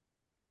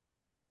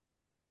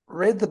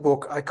read the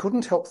book, I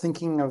couldn't help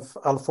thinking of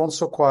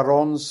Alfonso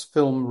Cuarón's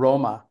film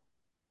Roma,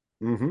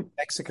 Hmm.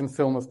 Mexican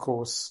film, of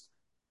course,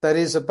 that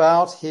is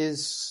about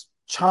his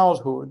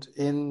childhood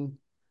in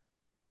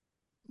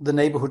the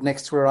neighborhood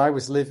next to where I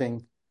was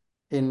living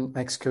in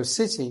Mexico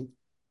City.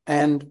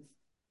 And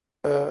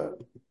uh,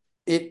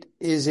 it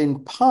is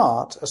in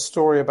part a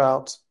story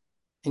about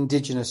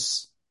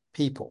indigenous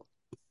people,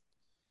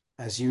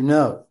 as you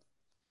know.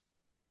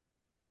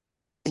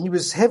 He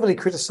was heavily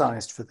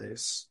criticized for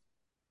this.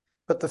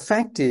 But the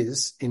fact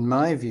is, in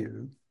my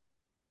view,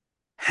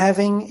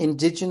 having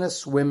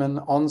indigenous women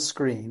on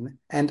screen,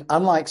 and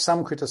unlike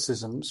some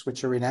criticisms,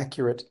 which are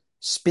inaccurate,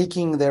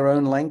 speaking their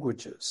own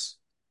languages,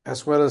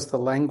 as well as the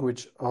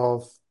language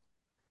of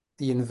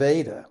the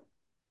invader,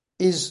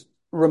 is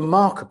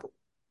remarkable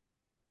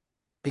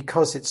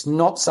because it's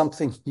not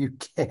something you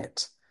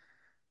get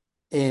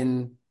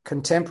in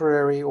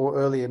contemporary or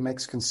earlier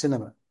Mexican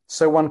cinema.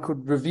 So one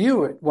could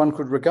review it, one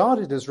could regard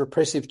it as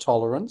repressive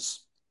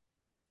tolerance,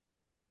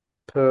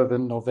 per the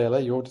novella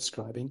you're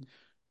describing,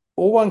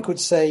 or one could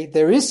say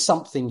there is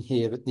something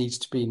here that needs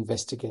to be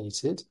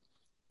investigated,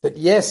 that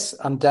yes,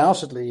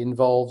 undoubtedly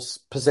involves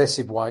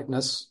possessive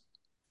whiteness,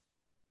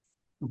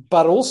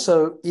 but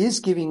also is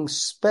giving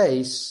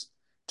space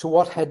to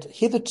what had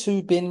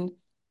hitherto been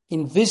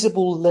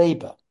invisible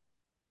labor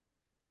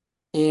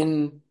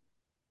in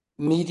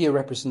media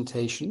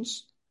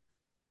representations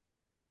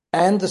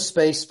and the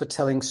space for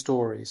telling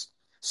stories.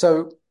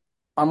 So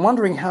I'm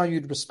wondering how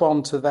you'd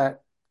respond to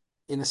that,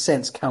 in a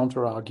sense,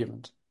 counter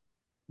argument.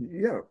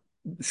 Yeah,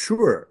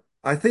 sure.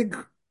 I think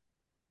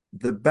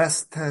the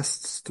best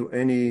tests to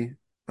any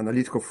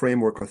analytical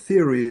framework or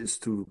theory is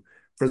to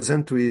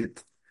present to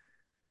it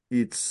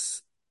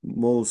its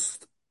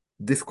most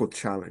difficult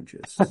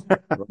challenges,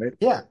 right?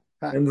 Yeah.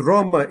 And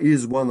Roma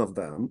is one of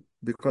them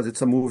because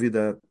it's a movie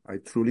that I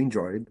truly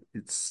enjoyed.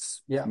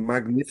 It's Yeah.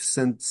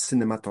 magnificent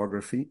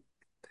cinematography.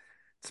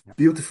 It's Yeah.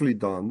 beautifully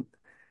done.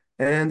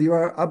 And you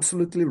are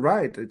absolutely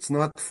right. It's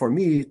not for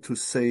me to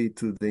say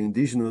to the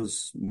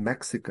indigenous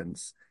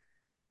Mexicans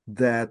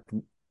that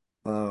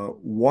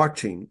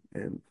watching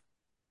and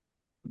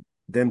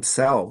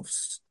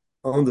themselves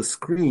on the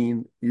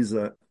screen is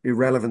a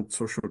irrelevant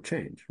social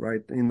change,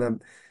 right?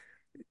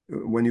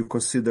 When you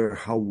consider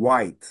how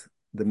white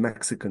the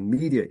Mexican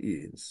media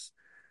is,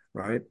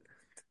 right?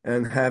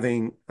 And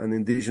having an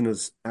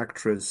indigenous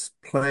actress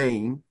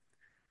playing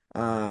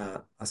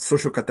a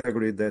social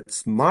category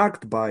that's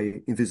marked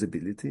by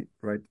invisibility,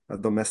 right? A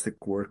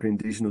domestic worker,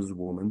 indigenous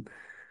woman.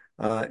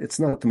 It's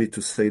not to me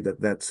to say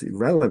that that's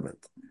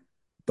irrelevant.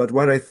 But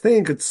what I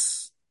think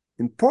it's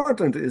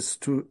important is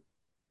to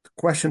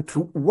question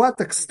to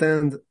what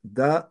extent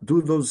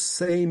do those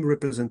same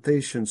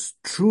representations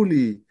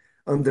truly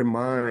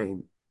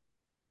undermine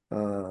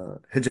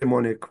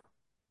hegemonic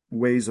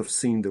ways of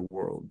seeing the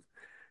world.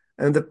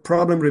 And the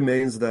problem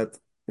remains that,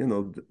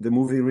 the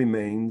movie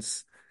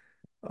remains,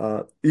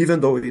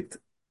 even though it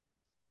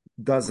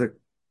does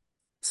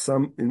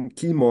some in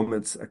key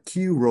moments, a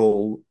key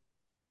role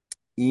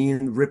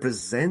in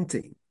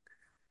representing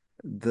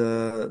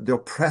the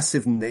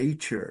oppressive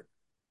nature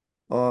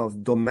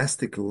of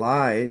domestic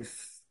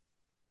life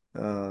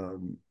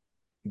um,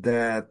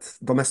 that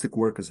domestic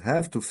workers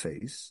have to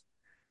face,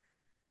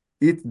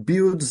 it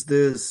builds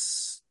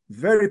this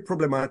very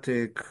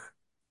problematic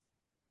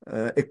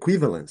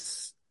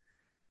equivalence.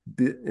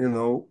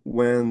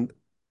 When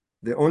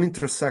the only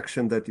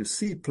intersection that you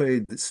see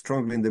played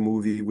strongly in the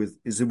movie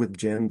is with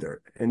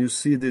gender, and you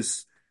see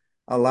this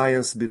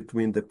alliance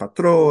between the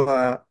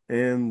patroa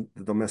and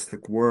the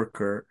domestic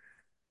worker,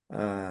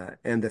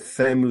 and the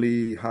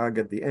family hug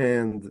at the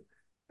end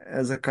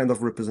as a kind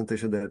of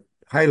representation that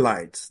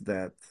highlights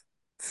that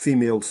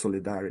female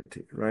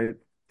solidarity, right?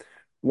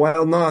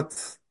 While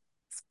not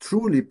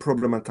truly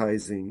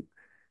problematizing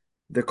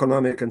the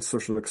economic and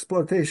social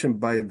exploitation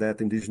by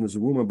that indigenous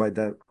woman, by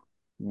that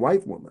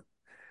white woman.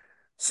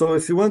 So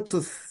if you want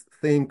to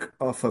think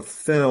of a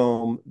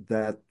film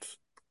that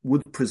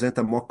would present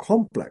a more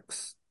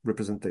complex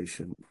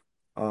representation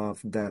of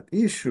that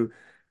issue,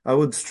 I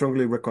would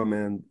strongly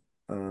recommend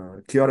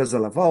Que Horas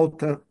Ela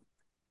Volta,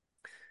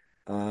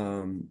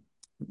 um,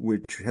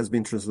 which has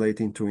been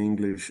translated into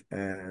English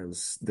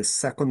as The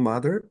Second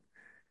Mother.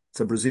 It's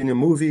a Brazilian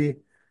movie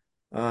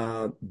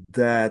uh,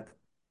 that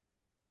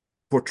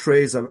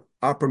portrays an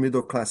upper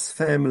middle class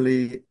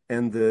family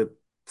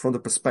from the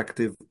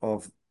perspective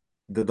of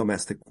the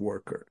domestic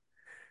worker,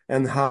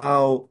 and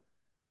how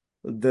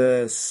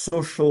the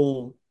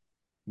social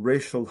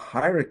racial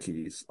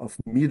hierarchies of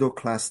middle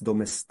class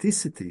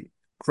domesticity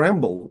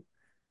crumble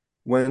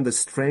when the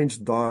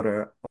strange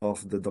daughter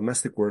of the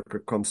domestic worker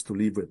comes to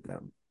live with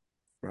them,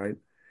 right?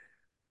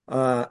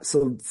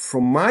 So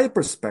from my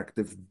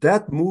perspective,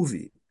 that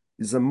movie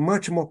is a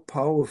much more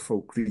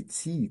powerful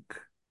critique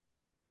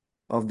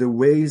of the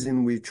ways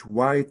in which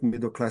white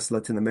middle-class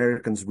Latin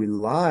Americans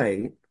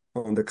rely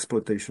on the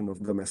exploitation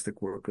of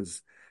domestic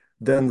workers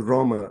than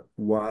Roma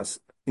was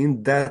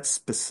in that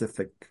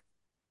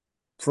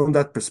from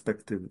that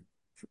Yeah.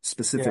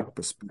 specific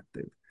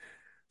perspective.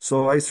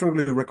 So I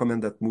strongly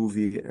recommend that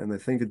movie, and I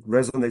think it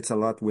resonates a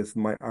lot with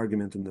my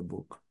argument in the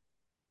book.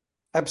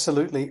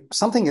 Absolutely.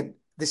 Something that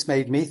this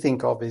made me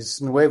think of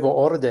is Nuevo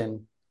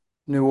Orden,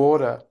 New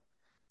Order,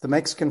 the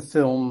Mexican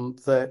film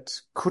that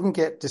couldn't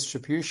get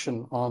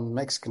distribution on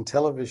Mexican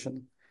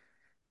television.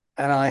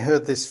 And I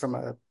heard this from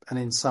an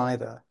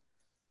insider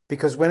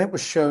because when it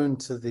was shown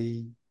to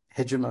the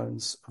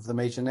hegemons of the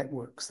major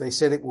networks, they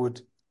said it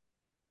would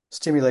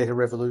stimulate a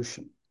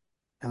revolution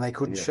and they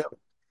couldn't show Yes, it.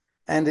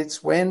 And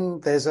it's when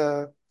there's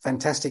a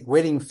fantastic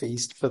wedding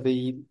feast for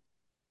the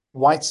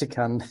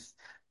whitesican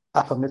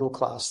upper middle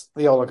class,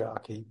 the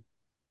oligarchy,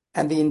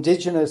 and the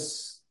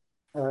indigenous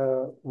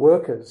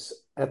workers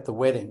at the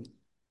wedding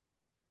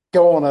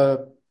go on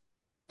a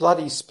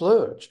bloody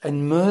splurge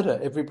and murder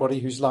everybody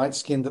who's light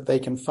skinned that they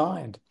can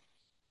find.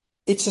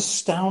 It's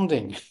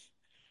astounding.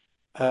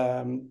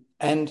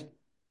 And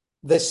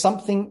there's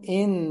something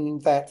in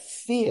that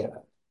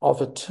fear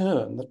of a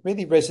turn that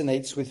really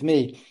resonates with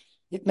me.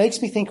 It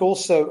makes me think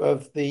also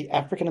of the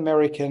African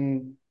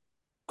American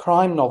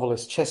crime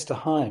novelist Chester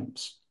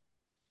Himes.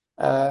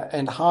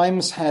 And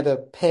Himes had a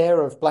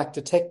pair of black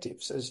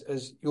detectives,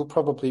 as you'll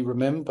probably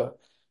remember,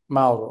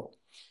 Mauro,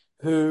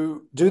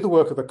 who do the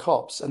work of the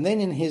cops. And then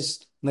in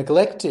his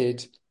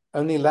neglected,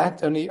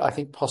 only I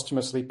think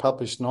posthumously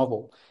published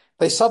novel,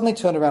 they suddenly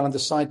turn around and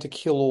decide to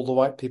kill all the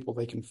white people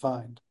they can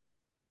find.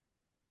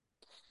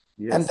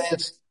 And yes,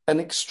 there's an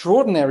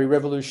extraordinary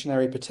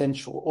revolutionary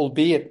potential,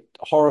 albeit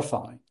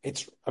horrifying.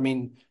 I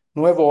mean,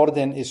 Nuevo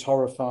Orden is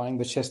horrifying.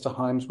 The Chester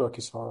Himes work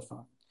is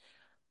horrifying.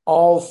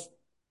 Of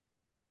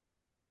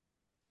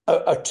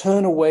a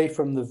turn away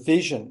from the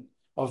vision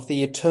of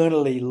the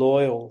eternally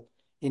loyal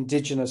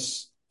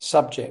indigenous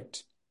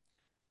subject,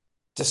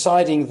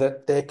 deciding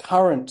that their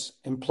current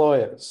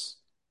employers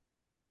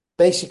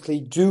basically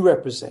do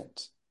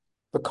represent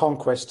the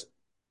conquest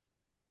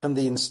and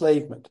the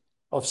enslavement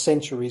of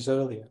centuries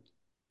earlier.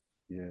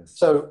 Yes.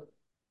 So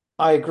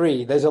I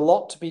agree. There's a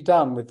lot to be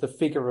done with the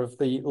figure of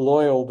the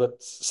loyal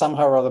but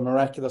somehow or other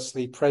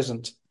miraculously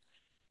present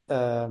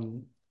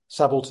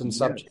subaltern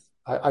subject.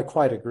 Yes. I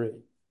quite agree.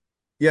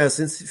 Yeah,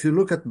 since if you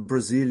look at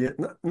Brazilian,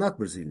 not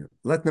Brazilian,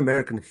 Latin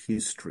American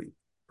history,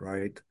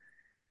 right?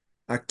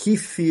 A key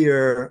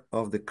fear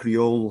of the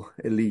Creole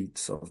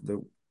elites, of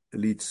the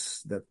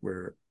elites that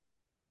were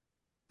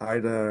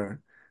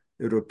either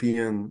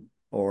European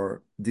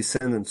or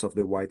descendants of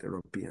the white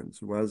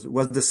Europeans, was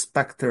the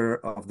specter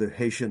of the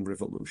Haitian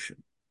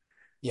Revolution,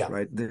 Yeah,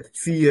 right? The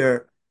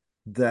fear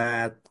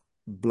that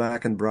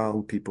black and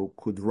brown people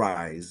could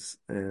rise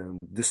and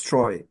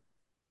destroy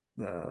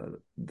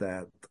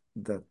that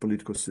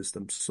political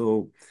system.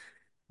 So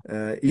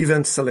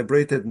even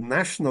celebrated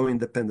national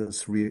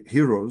independence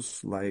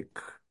heroes like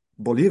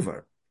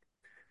Bolivar,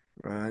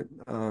 right,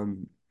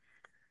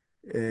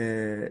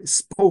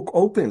 spoke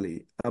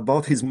openly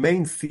about his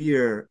main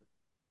fear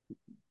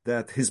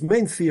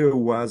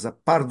was a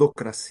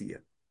pardocracia,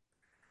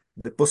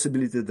 the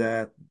possibility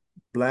that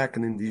black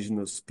and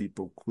indigenous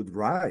people could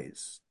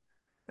rise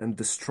and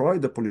destroy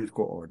the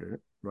political order,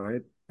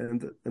 right?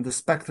 And the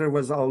specter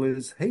was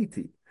always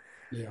Haiti.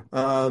 yeah,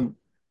 Um,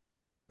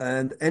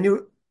 and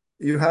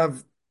you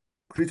have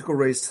critical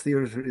race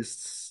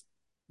theorists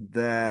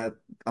that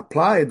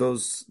apply the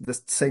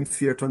same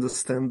fear to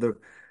understand the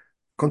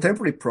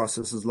contemporary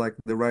processes like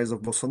the rise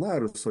of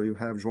Bolsonaro. So you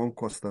have João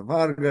Costa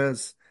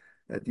Vargas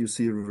at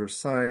UC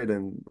Riverside,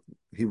 and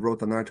he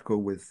wrote an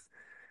article with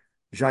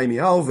Jaime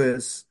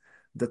Alves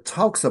that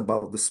talks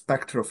about the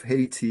specter of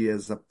Haiti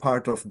as a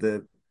part of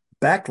the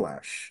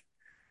backlash,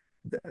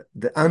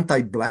 the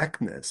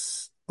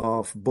anti-blackness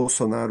of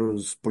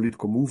Bolsonaro's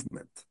political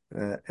movement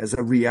as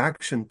a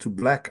reaction to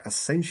black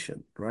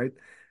ascension, right?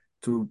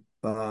 To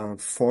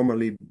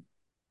formerly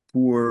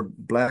poor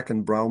black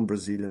and brown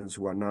Brazilians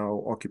who are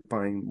now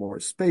occupying more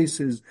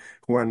spaces,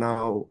 who are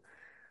now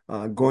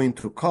going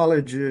to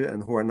college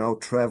and who are now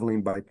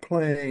traveling by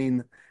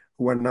plane,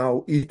 who are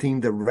now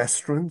eating the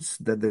restaurants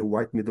that the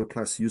white middle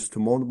class used to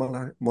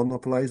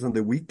monopolize on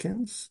the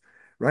weekends,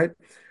 right?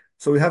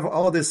 So we have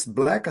all this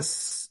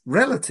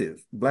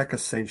relative black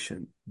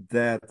ascension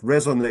that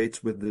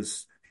resonates with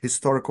this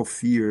historical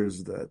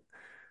fears that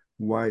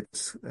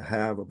whites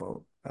have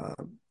about.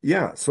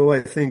 Yeah, so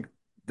I think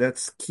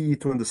that's key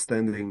to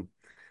understanding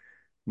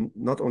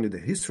not only the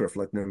history of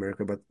Latin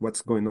America, but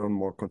what's going on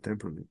more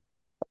contemporarily.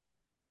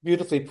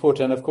 beautifully put.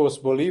 And of course,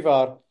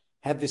 Bolivar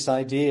had this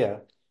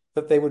idea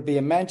that there would be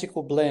a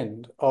magical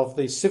blend of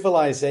the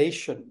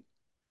civilization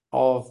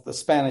of the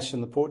Spanish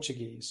and the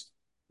Portuguese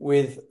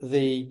with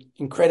the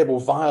incredible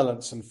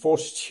violence and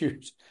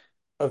fortitude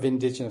of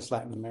indigenous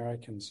Latin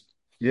Americans.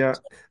 Yeah.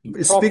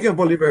 Prof, Speaking of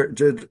Bolivar,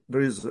 Jed,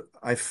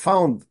 I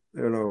found,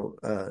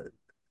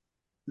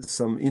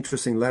 some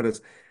interesting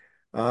letters.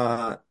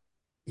 Uh,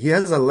 he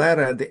has a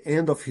letter at the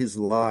end of his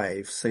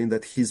life saying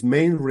that his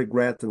main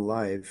regret in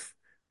life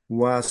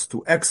was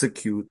to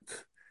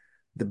execute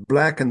the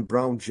black and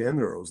brown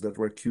generals that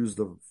were accused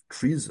of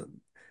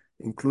treason,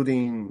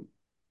 including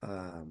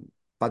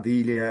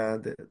Padilla,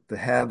 the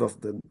head of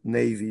the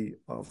Navy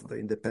of the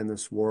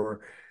Independence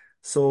War.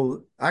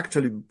 So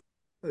actually,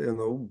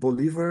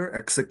 Bolivar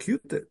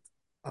executed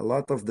a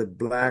lot of the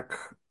black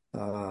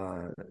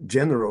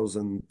generals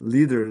and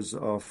leaders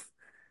of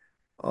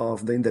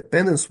the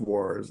independence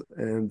wars,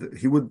 and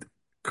he would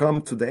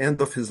come to the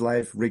end of his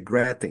life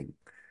regretting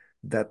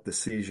that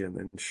decision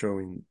and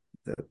showing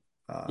that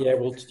yeah,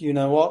 well, you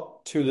know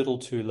what? Too little,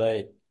 too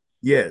late.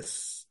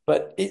 yes.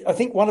 But I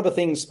think one of the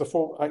things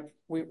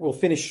we will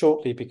finish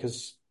shortly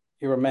because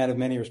you're a man of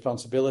many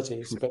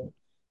responsibilities. But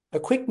a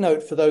quick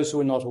note for those who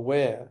are not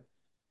aware: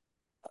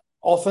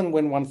 often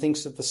when one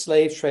thinks of the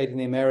slave trade in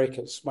the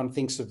Americas, one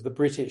thinks of the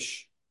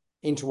British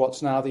into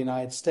what's now the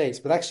United States.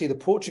 But actually, the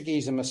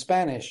Portuguese and the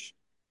Spanish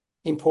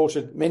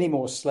imported many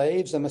more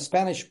slaves, and the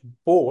Spanish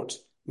bought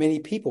many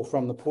people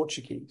from the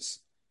Portuguese.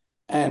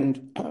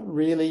 And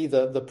really,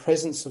 the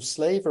presence of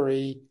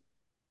slavery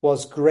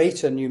was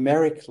greater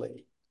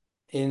numerically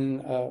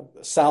in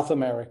South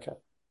America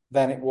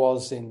than it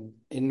was in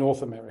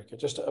North America.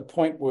 Just a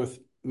point worth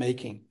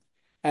making.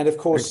 And of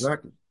course,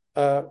 Exactly.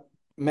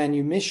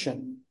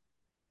 manumission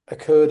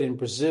occurred in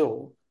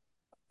Brazil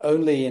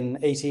only in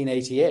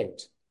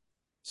 1888.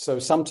 So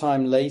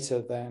sometime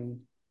later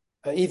than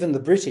even the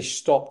British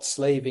stopped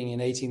slaving in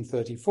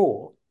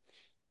 1834.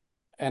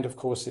 And of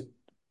course,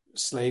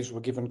 slaves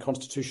were given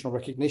constitutional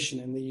recognition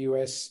in the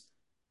US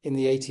in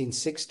the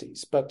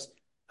 1860s. But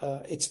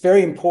it's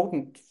very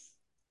important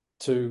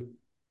to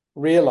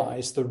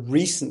realize the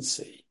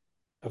recency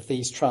of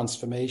these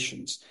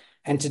transformations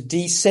and to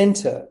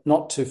decenter,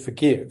 not to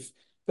forgive,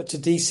 but to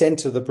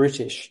decenter the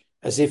British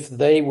as if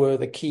they were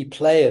the key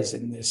players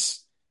in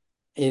this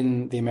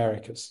in the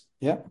Americas.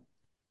 Yeah.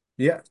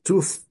 Yeah,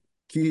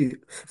 key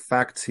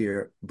facts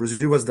here.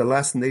 Brazil was the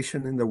last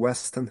nation in the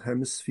Western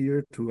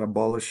Hemisphere to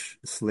abolish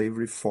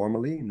slavery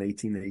formally in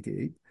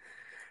 1888.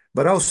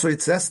 But also,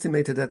 it's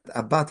estimated that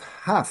about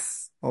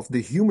half of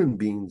the human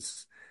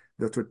beings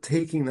that were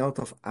taken out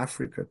of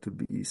Africa to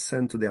be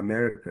sent to the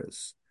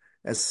Americas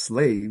as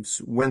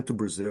slaves went to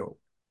Brazil.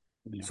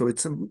 Yeah. So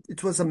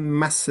it was a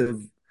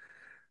massive,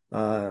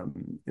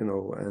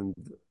 and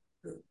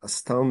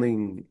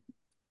astounding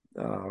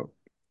uh,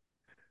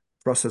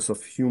 process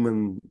of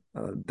human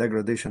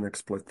degradation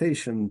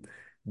exploitation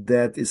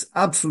that is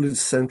absolutely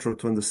central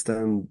to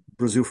understand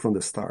Brazil from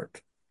the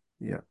start.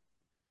 Yeah,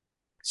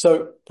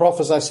 So, Prof,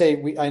 as I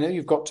say, I know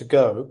you've got to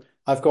go.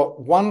 I've got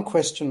one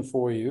question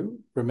for you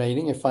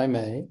remaining, if I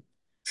may.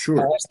 sure.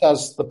 As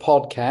does the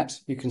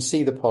podcat. You can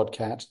see the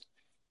podcat.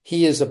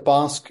 He is a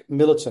Basque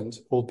militant,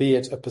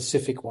 albeit a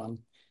Pacific one.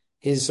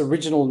 His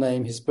original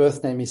name, his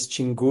birth name is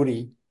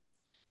Chinguri,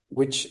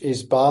 which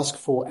is Basque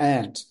for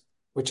ant,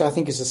 which I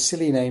think is a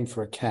silly name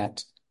for a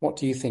cat. What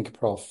do you think,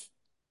 Prof?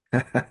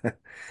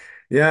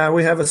 Yeah,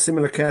 we have a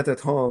similar cat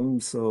at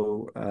home,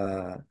 so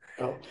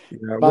Oh,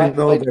 yeah, we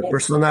know my their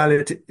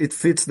personality. It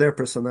fits their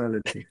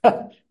personality.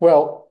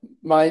 well,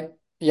 my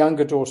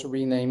younger daughter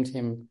renamed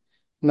him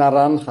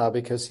Naranja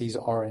because he's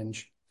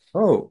orange.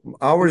 Oh,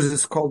 ours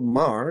is called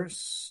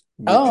Mars,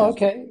 which Oh, is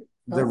okay.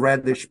 the Oh,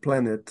 reddish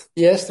planet.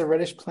 yes, the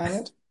reddish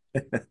planet.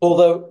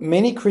 Although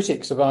many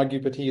critics have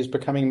argued that he is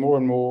becoming more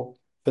and more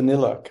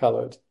vanilla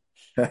colored.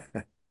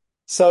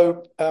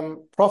 So,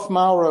 Prof.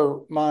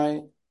 Mauro,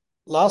 my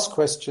last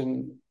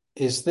question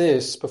is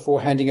this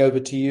before handing over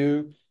to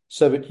you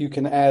so that you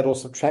can add or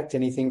subtract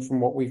anything from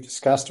what we've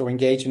discussed or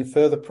engage in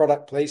further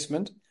product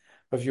placement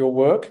of your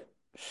work.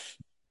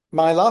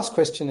 My last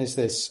question is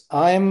this.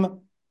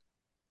 I'm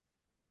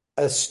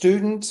a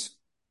student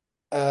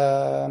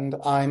and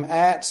I'm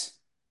at,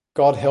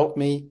 God help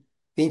me,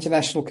 the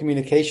International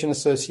Communication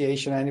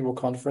Association Annual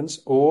Conference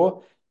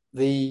or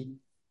the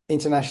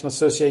International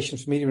Association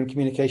for Media and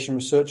Communication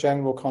Research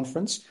Annual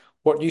Conference,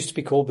 what used to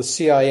be called the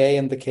CIA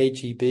and the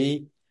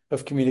KGB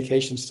of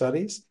Communication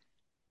Studies.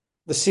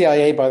 The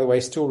CIA, by the way,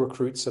 still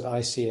recruits at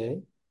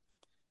ICA.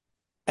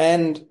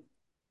 And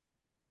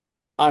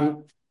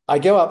I'm I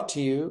go up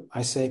to you,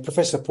 I say,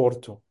 Professor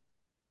Porto,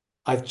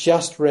 I've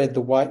just read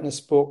the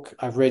whiteness book.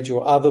 I've read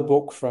your other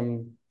book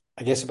from,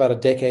 I guess, about a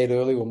decade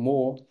earlier or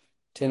more,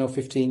 10 or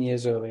 15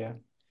 years earlier.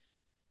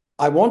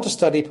 I want to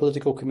study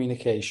political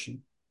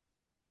communication,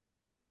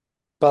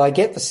 but I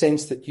get the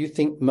sense that you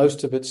think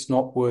most of it's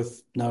not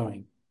worth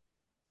knowing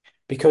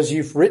because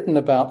you've written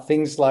about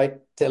things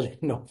like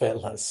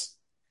telenovelas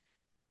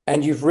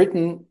and you've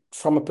written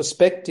from a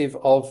perspective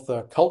of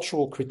the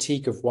cultural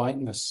critique of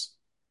whiteness.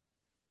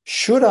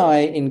 Should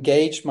I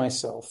engage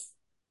myself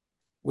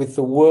with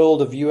the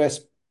world of US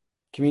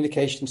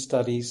communication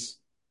studies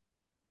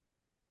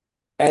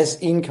as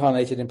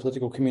incarnated in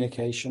political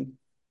communication?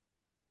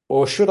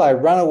 Or should I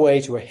run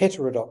away to a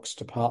heterodox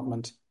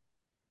department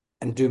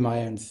and do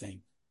my own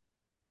thing?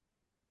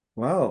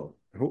 Wow,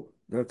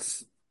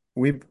 that's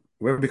we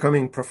we're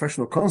becoming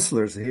professional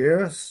counselors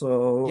here,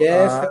 so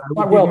Yes, I will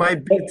give well, my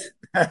bit.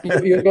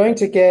 you're going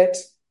to get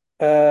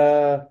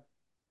uh,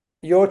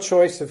 your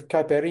choice of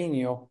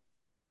caipirinha or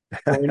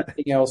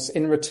anything else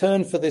in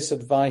return for this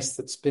advice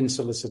that's been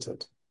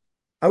solicited.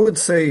 I would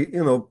say,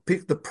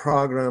 pick the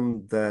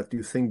program that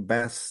you think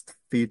best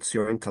fits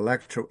your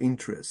intellectual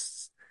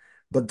interests.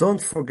 But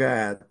don't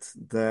forget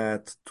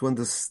that to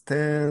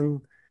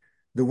understand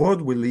the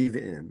world we live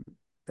in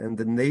and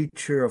the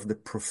nature of the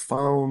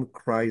profound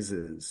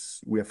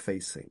crisis we are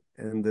facing,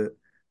 and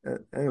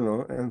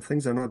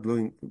things are not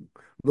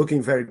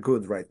looking very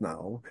good right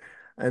now,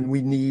 and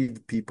we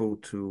need people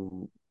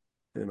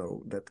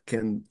that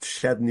can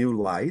shed new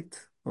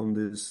light on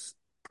these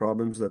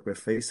problems that we're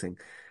facing.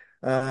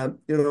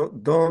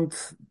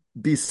 Don't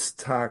be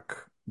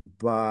stuck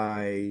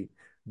by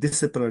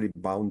disciplinary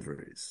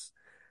boundaries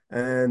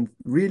and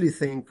really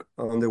think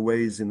on the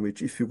ways in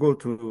which if you go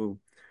to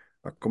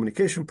a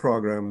communication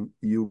program,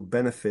 you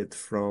benefit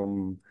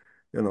from,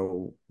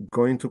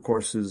 going to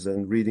courses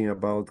and reading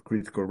about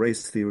critical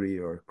race theory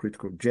or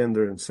critical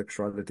gender and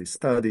sexuality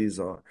studies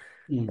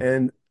Mm.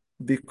 and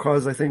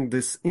because I think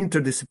this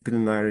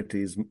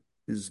interdisciplinarity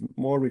is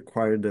more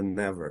required than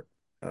ever.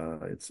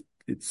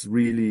 It's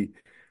really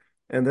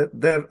and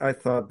that I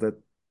thought that,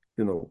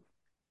 you know,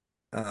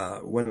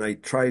 when I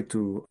try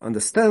to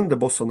understand the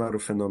Bolsonaro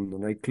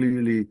phenomenon, I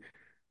clearly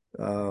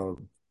uh,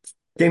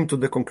 came to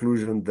the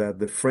conclusion that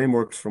the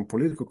frameworks from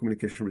political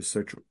communication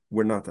research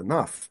were not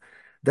enough.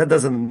 That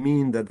doesn't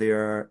mean that they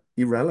are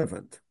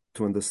irrelevant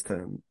to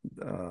understand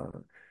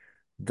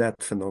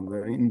that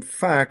phenomenon. In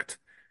fact,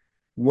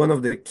 one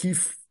of the key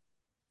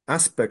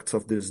aspects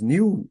of these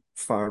new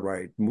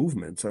far-right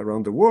movements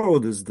around the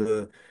world is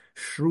the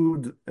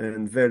shrewd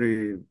and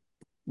very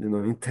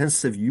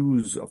intensive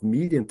use of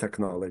media and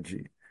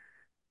technology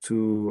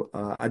to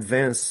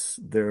advance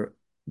their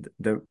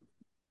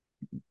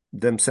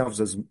themselves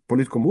as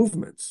political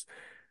movements.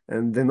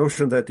 And the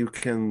notion that you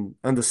can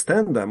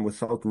understand them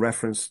without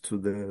reference to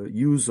the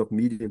use of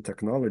media and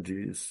technology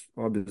is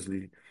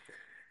obviously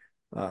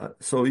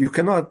so you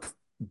cannot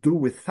do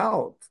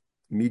without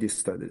media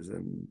studies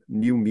and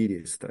new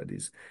media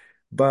studies,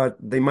 but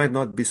they might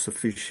not be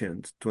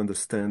sufficient to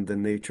understand the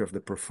nature of the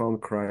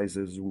profound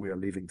crisis we are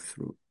living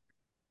through.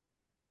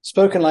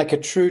 Spoken like a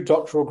true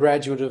doctoral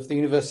graduate of the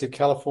University of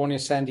California,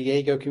 San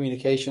Diego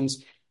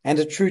Communications, and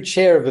a true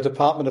chair of the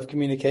Department of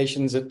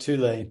Communications at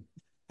Tulane.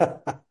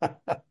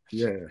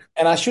 Yeah.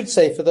 And I should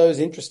say, for those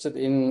interested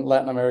in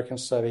Latin American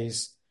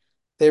studies,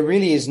 there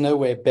really is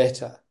nowhere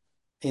better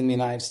in the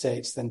United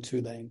States than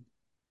Tulane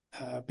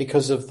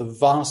because of the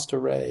vast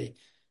array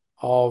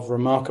of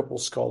remarkable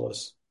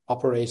scholars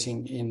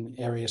operating in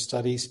area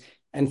studies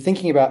and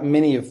thinking about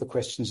many of the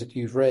questions that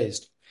you've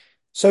raised.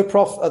 So,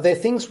 Prof, are there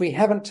things we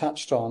haven't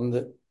touched on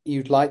that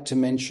you'd like to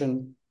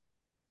mention?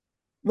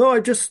 No, I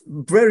just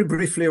very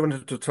briefly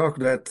wanted to talk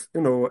that,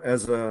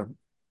 as a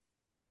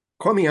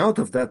coming out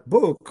of that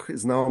book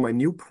is now my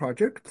new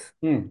project,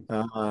 Hmm.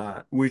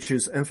 which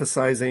is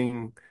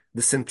emphasizing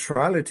the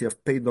centrality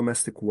of paid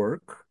domestic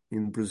work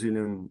in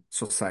Brazilian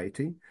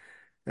society.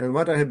 And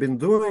what I have been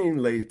doing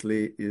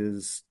lately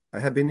is I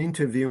have been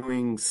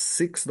interviewing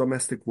 6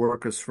 domestic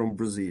workers from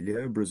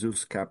Brasilia,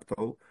 Brazil's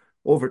capital,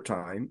 over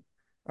time.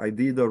 I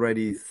did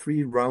already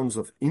 3 rounds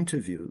of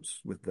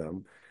interviews with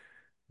them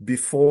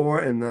before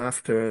and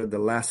after the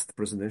last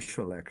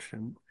presidential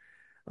election.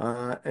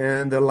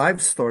 And the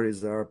life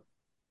stories are,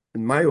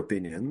 in my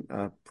opinion,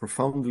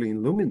 profoundly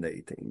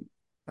illuminating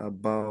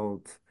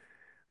about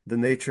the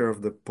nature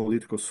of the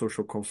political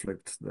social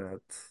conflict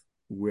that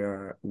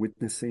we're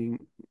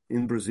witnessing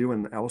in Brazil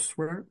and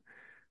elsewhere.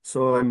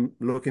 So I'm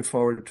looking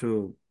forward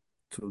to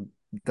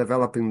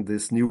developing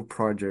this new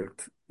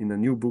project in a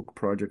new book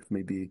project,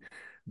 maybe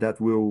that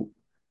will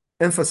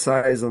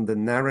emphasize on the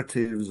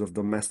narratives of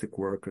domestic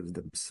workers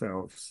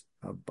themselves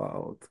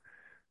about,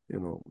 you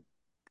know,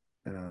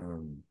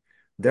 um,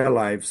 their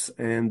lives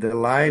and the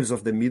lives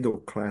of the middle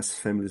class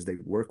families they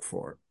work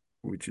for,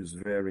 which is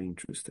very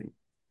interesting.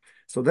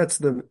 So that's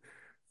the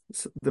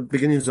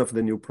beginnings of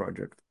the new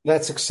project.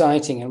 That's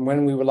exciting. And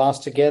when we were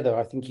last together,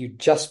 I think you'd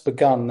just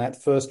begun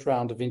that first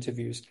round of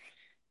interviews.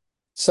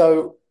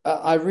 So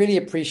I really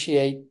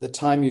appreciate the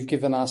time you've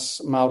given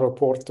us, Mauro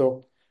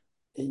Porto.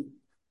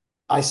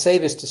 I say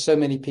this to so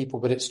many people,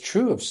 but it's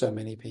true of so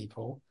many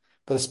people,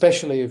 but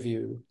especially of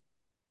you.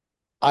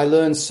 I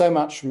learned so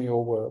much from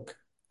your work.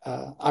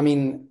 I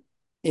mean,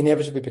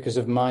 inevitably because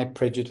of my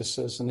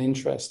prejudices and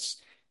interests.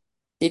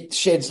 It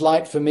sheds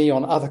light for me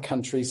on other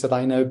countries that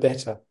I know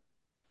better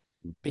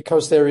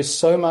because there is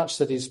so much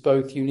that is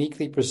both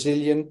uniquely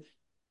Brazilian,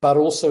 but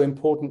also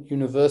important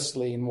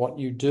universally in what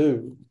you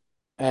do.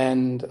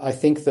 And I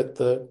think that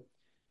the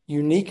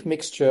unique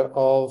mixture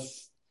of,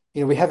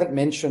 we haven't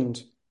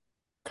mentioned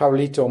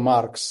Carlito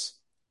Marx,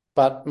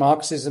 but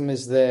Marxism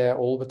is there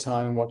all the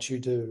time in what you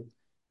do,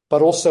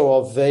 but also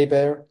of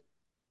Weber,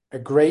 a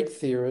great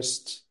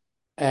theorist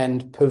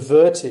and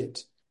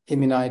perverted in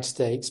the United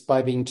States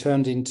by being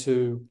turned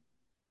into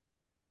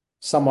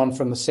someone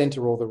from the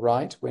center or the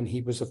right when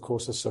he was, of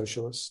course, a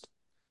socialist.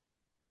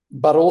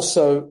 But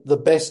also the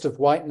best of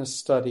whiteness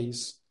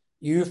studies.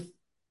 You've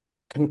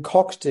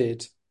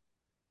concocted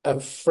a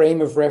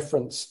frame of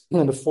reference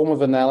and a form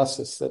of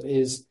analysis that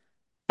is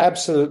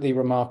absolutely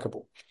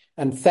remarkable.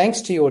 And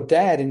thanks to your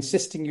dad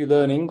insisting you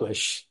learn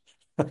English,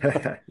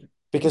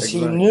 because he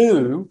Exactly.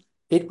 knew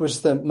it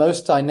was the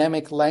most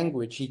dynamic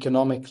language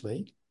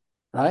economically,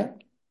 right?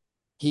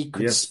 He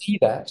could Yes. see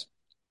that,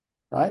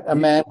 right? A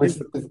He, man he,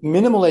 with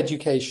minimal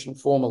education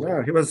formally.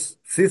 yeah, he was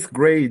fifth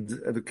grade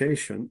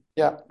education.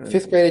 Yeah, And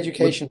fifth grade what,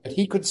 education, but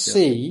he could yeah,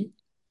 see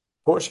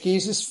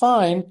Portuguese is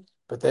fine,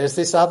 but there's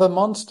this other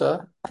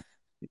monster,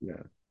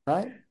 yeah,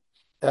 right?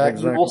 You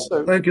exactly.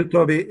 also, Thank you,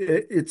 Toby.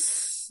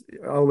 It's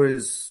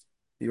always,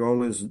 you're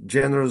always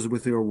generous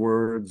with your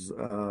words,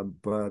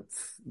 but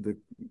the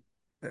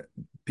uh,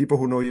 people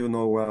who know you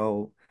know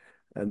well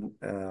and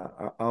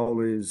are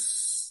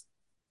always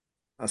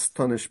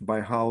astonished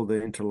by how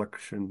the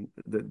interaction,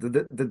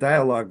 the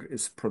dialogue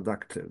is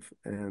productive.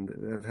 And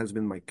that has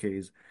been my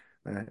case.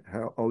 I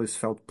have always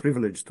felt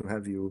privileged to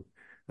have you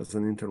as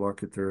an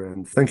interlocutor.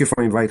 And thank you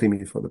for inviting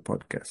me for the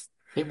podcast.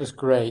 it was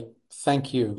great. Thank you.